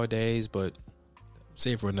is nowadays, but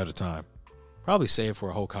save for another time. Probably save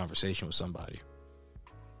for a whole conversation with somebody.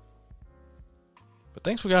 But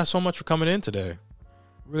thanks for guys so much for coming in today.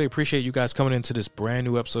 Really appreciate you guys coming into this brand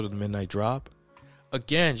new episode of the Midnight Drop.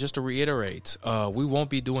 Again, just to reiterate, we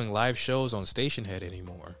won't be doing live shows on Station Head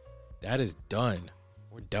anymore. That is done.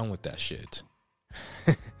 We're done with that shit.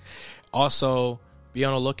 Also, be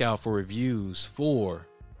on the lookout for reviews for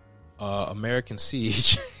American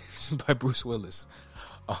Siege by Bruce Willis.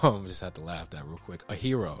 Just had to laugh that real quick. A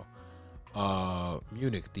Hero,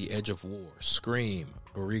 Munich, The Edge of War, Scream,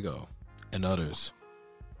 Borrego, and others.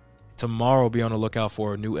 Tomorrow, be on the lookout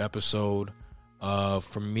for a new episode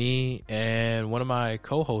from me and one of my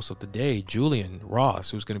co-hosts of the day, Julian Ross,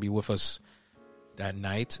 who's going to be with us that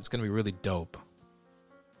night. It's going to be really dope.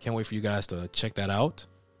 Can't wait for you guys to check that out.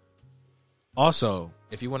 Also,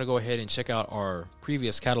 if you want to go ahead and check out our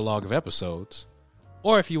previous catalog of episodes,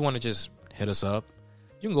 or if you want to just hit us up,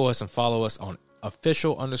 you can go ahead and follow us on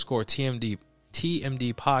official_TMD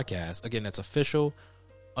podcast. Again, that's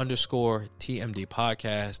official_TMD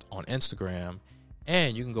podcast on Instagram.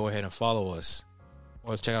 And you can go ahead and follow us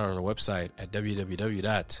or check out our website at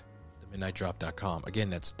www.themidnightdrop.com. Again,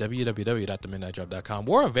 that's www.themidnightdrop.com.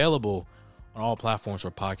 We're available on all platforms where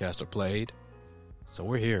podcasts are played. So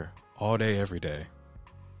we're here all day, every day.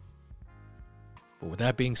 But with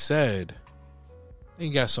that being said,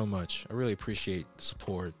 thank you guys so much. I really appreciate the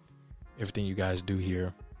support, everything you guys do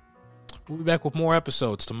here. We'll be back with more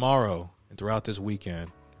episodes tomorrow and throughout this weekend.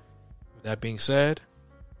 With that being said,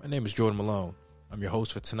 my name is Jordan Malone. I'm your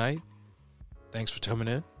host for tonight. Thanks for coming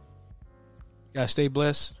in. gotta stay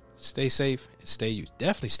blessed, stay safe, and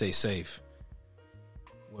definitely stay safe.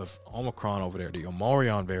 With Omicron over there, the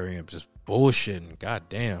Omarion variant just bullshitting. God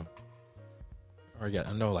damn.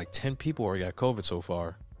 I know like 10 people already got COVID so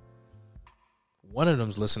far. One of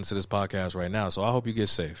them's listening to this podcast right now, so I hope you get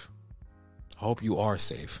safe. I hope you are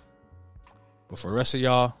safe. But for the rest of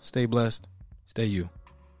y'all, stay blessed, stay you.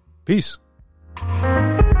 Peace.